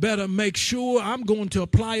room better make sure I'm going to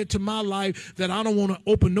apply it to my life that I don't want to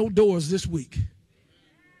open no doors this week.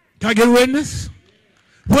 Can I get a witness?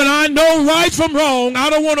 When I know right from wrong, I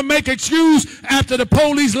don't want to make excuse after the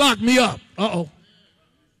police lock me up. Uh-oh.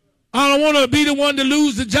 I don't want to be the one to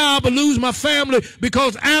lose the job or lose my family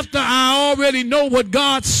because after I already know what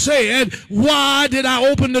God said, why did I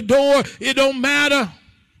open the door? It don't matter.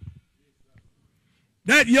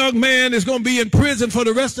 That young man is going to be in prison for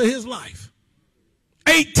the rest of his life.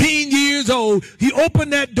 18 years old, he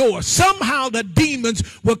opened that door. Somehow the demons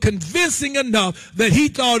were convincing enough that he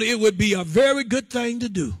thought it would be a very good thing to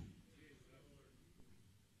do.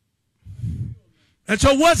 And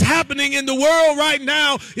so what's happening in the world right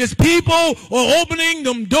now is people are opening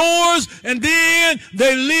them doors and then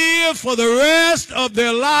they live for the rest of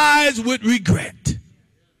their lives with regret.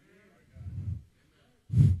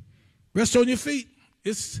 Rest on your feet.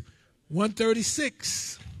 It's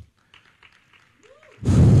 1:36.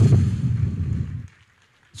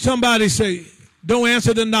 Somebody say, don't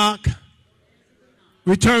answer the knock.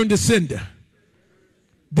 Return to sender.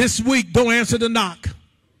 This week, don't answer the knock.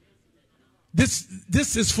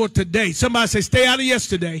 This is for today. Somebody say, stay out of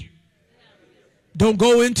yesterday. Don't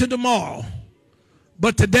go into tomorrow.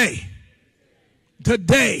 But today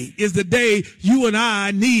is the day you and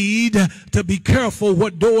I need to be careful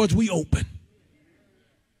what doors we open.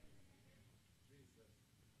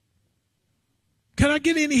 Can I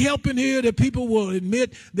get any help in here that people will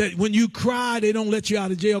admit that when you cry, they don't let you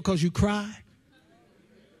out of jail because you cry?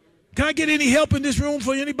 Can I get any help in this room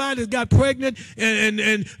for anybody that got pregnant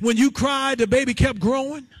and when you cried, the baby kept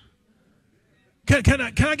growing? Can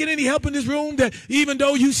I get any help in this room that even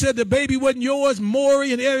though you said the baby wasn't yours,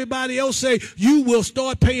 Maury and everybody else say you will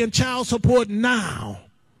start paying child support now?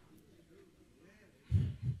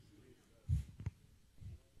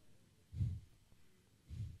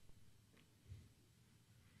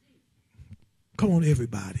 Come on,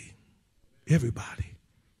 everybody. Everybody.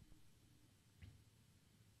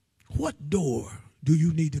 What door do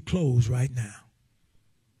you need to close right now?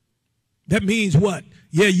 That means what?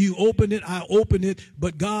 Yeah, you open it, I open it,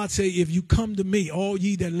 but God say, if you come to me, all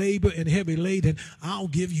ye that labor and heavy laden, I'll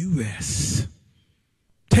give you rest.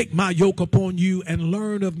 Take my yoke upon you and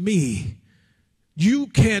learn of me. You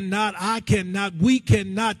cannot, I cannot, we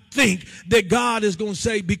cannot think that God is going to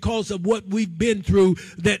say because of what we've been through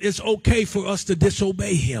that it's okay for us to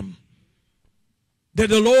disobey him. That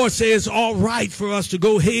the Lord says all right for us to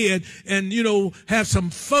go ahead and, have some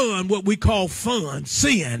fun, what we call fun,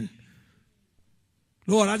 sin.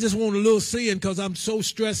 Lord, I just want a little sin because I'm so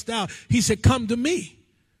stressed out. He said, come to me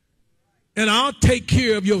and I'll take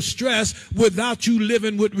care of your stress without you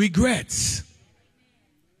living with regrets.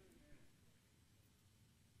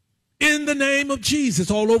 In the name of Jesus,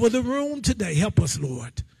 all over the room today, help us,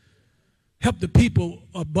 Lord. Help the people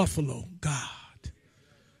of Buffalo, God.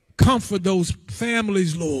 Comfort those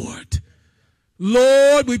families, Lord.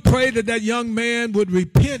 Lord, we pray that that young man would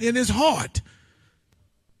repent in his heart.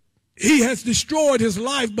 He has destroyed his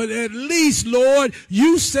life, but at least, Lord,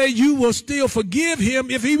 you say you will still forgive him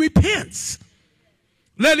if he repents.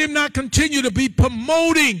 Let him not continue to be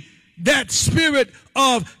promoting that spirit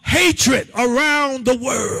of hatred around the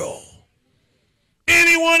world.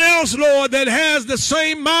 Anyone else, Lord, that has the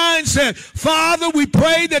same mindset, Father, we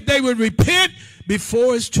pray that they would repent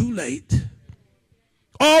before it's too late.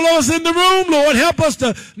 All of us in the room, Lord, help us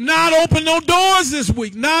to not open no doors this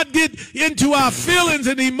week, not get into our feelings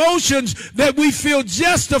and emotions that we feel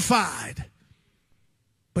justified.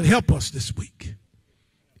 But help us this week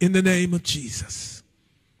in the name of Jesus.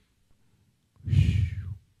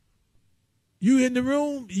 You in the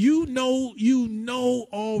room, you know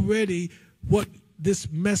already what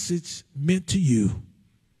this message meant to you.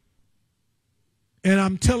 And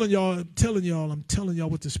I'm telling y'all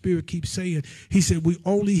what the Spirit keeps saying. He said, we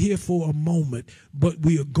only here for a moment, but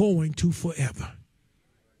we are going to forever.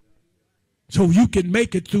 So you can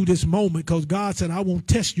make it through this moment because God said, I won't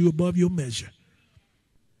test you above your measure.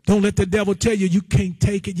 Don't let the devil tell you you can't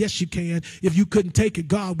take it. Yes, you can. If you couldn't take it,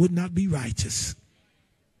 God would not be righteous.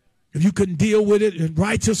 If you couldn't deal with it and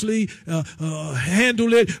righteously,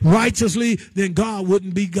 handle it righteously, then God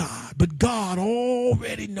wouldn't be God. But God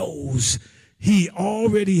already knows. He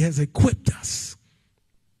already has equipped us.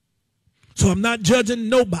 So I'm not judging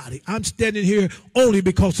nobody. I'm standing here only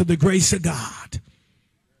because of the grace of God.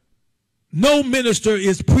 No minister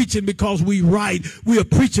is preaching because we write. We are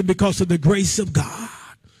preaching because of the grace of God.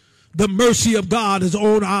 The mercy of God is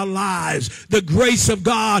on our lives. The grace of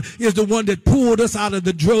God is the one that pulled us out of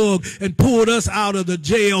the drug and pulled us out of the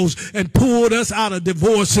jails and pulled us out of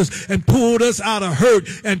divorces and pulled us out of hurt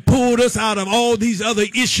and pulled us out of all these other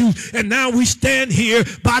issues. And now we stand here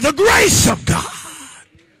by the grace of God.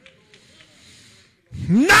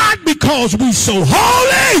 Not because we so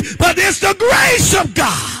holy, but it's the grace of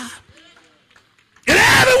God. And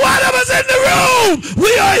every one of us in the room,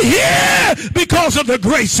 we are here because of the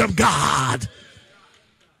grace of God.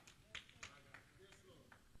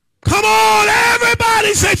 Come on,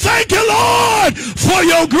 everybody say, thank you, Lord, for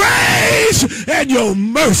your grace and your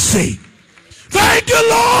mercy. Thank you,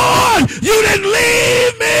 Lord. You didn't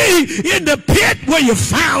leave me in the pit where you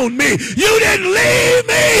found me. You didn't leave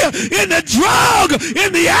me in the drug,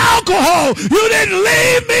 in the alcohol. You didn't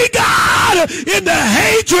leave me, God, in the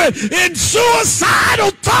hatred, in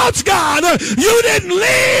suicidal thoughts, God. You didn't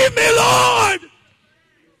leave me, Lord.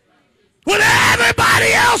 When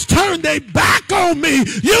everybody else turned their back on me,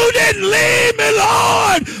 you didn't leave me,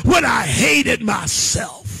 Lord, when I hated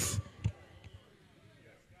myself.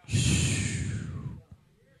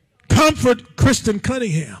 Comfort Kristen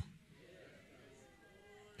Cunningham.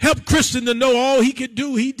 Help Kristen to know all he could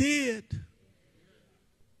do, he did.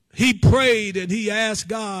 He prayed and he asked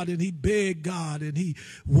God and he begged God and he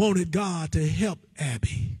wanted God to help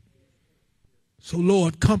Abby. So,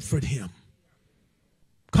 Lord, comfort him.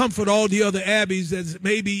 Comfort all the other Abbeys, that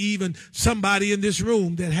maybe even somebody in this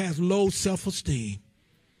room that has low self-esteem.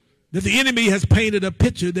 That the enemy has painted a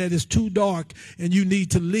picture that is too dark and you need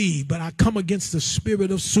to leave. But I come against the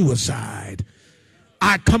spirit of suicide.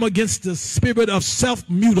 I come against the spirit of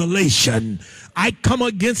self-mutilation. I come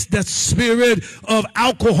against the spirit of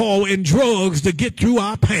alcohol and drugs to get through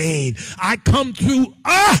our pain. I come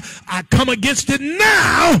against it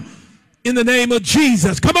now. In the name of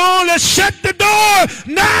Jesus. Come on, let's shut the door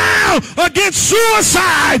now against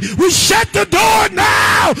suicide. We shut the door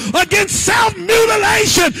now against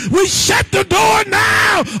self-mutilation. We shut the door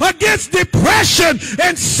now against depression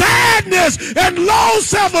and sadness and low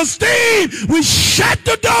self-esteem. We shut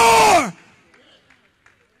the door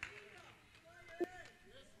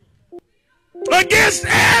against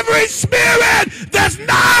every spirit that's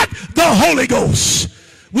not the Holy Ghost.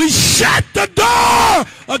 We shut the door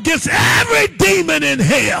against every demon in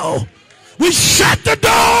hell. We shut the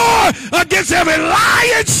door against every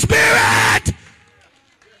lying spirit.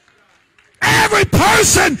 Every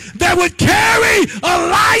person that would carry a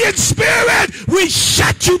lying spirit, we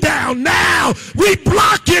shut you down now. We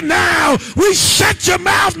block you now. We shut your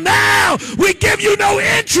mouth now. We give you no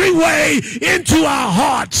entryway into our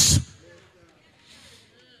hearts.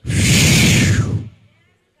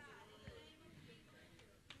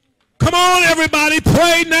 Come on, everybody,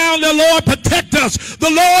 pray now. The Lord protect us. The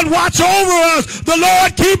Lord watch over us. The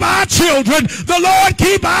Lord keep our children. The Lord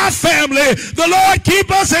keep our family. The Lord keep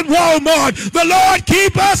us at Walmart. The Lord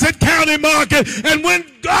keep us at County Market. And when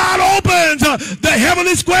God opens the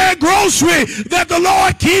Heavenly Square grocery, that the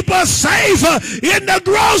Lord keep us safe in the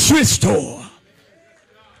grocery store.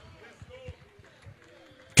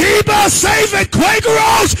 Keep us safe at Quaker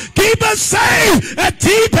Oats. Keep us safe at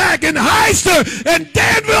T-Pack and Heister and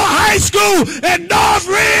Danville High School and North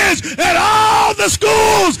Ridge and all the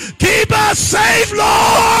schools. Keep us safe,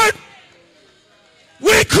 Lord.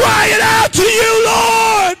 We cry it out to you,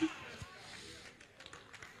 Lord.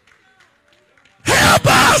 Help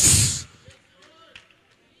us.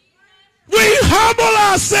 We humble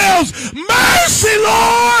ourselves. Mercy,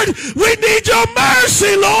 Lord. We need your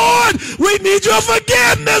mercy, Lord. We need your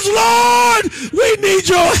forgiveness, Lord. We need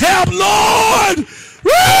your help, Lord.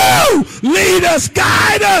 Woo! Lead us,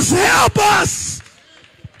 guide us, help us.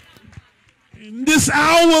 In this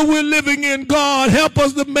hour we're living in, God, help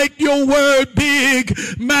us to make your word big.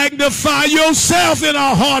 Magnify yourself in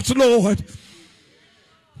our hearts, Lord.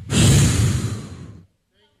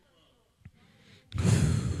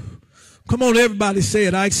 Come on, everybody say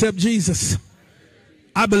it. I accept Jesus.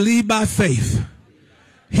 I believe by faith.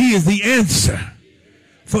 He is the answer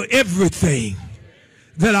for everything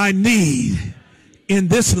that I need in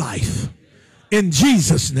this life. In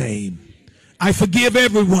Jesus' name, I forgive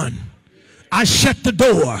everyone. I shut the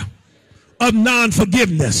door of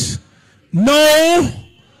non-forgiveness. No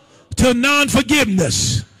to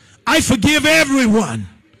non-forgiveness. I forgive everyone.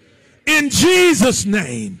 In Jesus'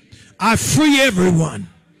 name, I free everyone.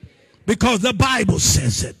 Because the Bible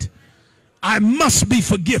says it. I must be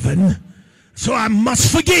forgiven, so I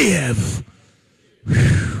must forgive.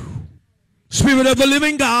 Whew. Spirit of the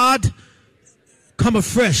living God, come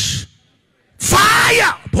afresh.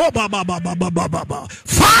 Fire!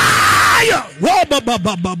 Fire!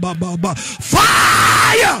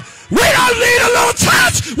 Fire! We don't need a little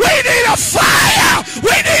touch. We need a fire.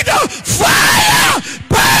 We need a fire.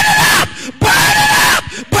 Burn it up. Burn it up.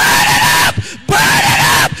 Burn it up. Burn it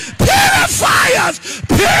up. Purify us.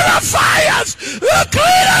 Purify us.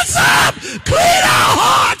 Clean us up. Clean our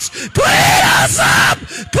hearts. Clean us up.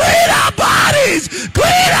 Clean our bodies.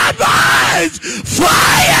 Clean our minds.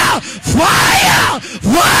 Fire. Fire.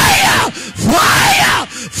 Fire. Fire.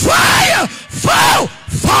 Fire. Fall.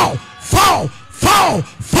 Fall. Fall. Fall.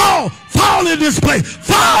 Fall, fall in this place.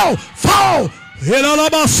 Fall, fall.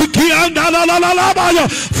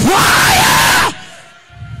 Fire!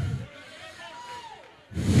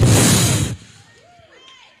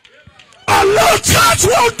 church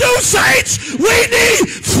won't do, saints. We need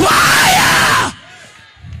fire.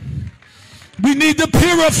 We need the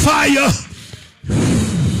purifier.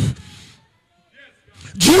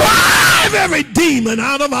 Drive every demon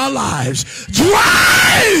out of our lives.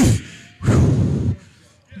 Drive.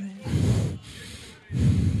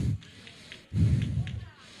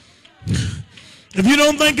 If you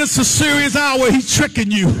don't think it's a serious hour, he's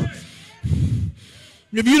tricking you.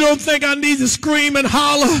 If you don't think I need to scream and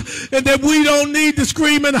holler, and that we don't need to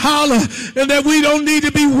scream and holler, and that we don't need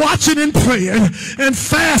to be watching and praying and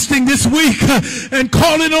fasting this week and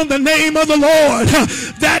calling on the name of the Lord,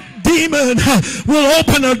 that demon will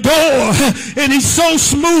open a door, and he's so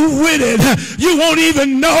smooth with it, you won't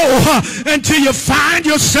even know until you find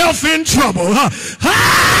yourself in trouble.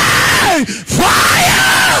 Hey!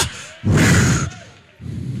 Fire!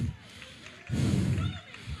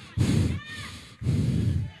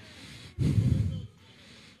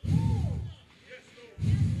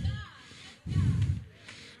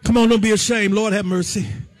 Come on, don't be ashamed. Lord, have mercy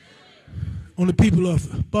on the people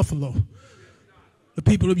of Buffalo, the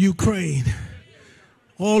people of Ukraine,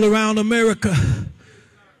 all around America,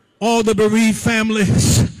 all the bereaved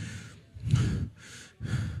families,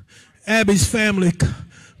 Abby's family.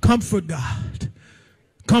 Comfort, God.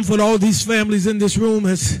 Comfort all these families in this room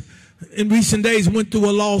as in recent days went through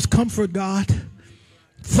a loss. Comfort, God.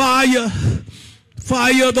 Fire,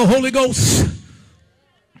 fire of the Holy Ghost.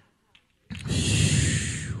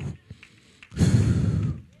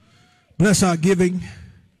 Bless our giving,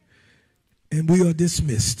 and we are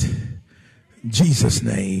dismissed. In Jesus'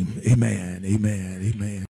 name, amen, amen, amen.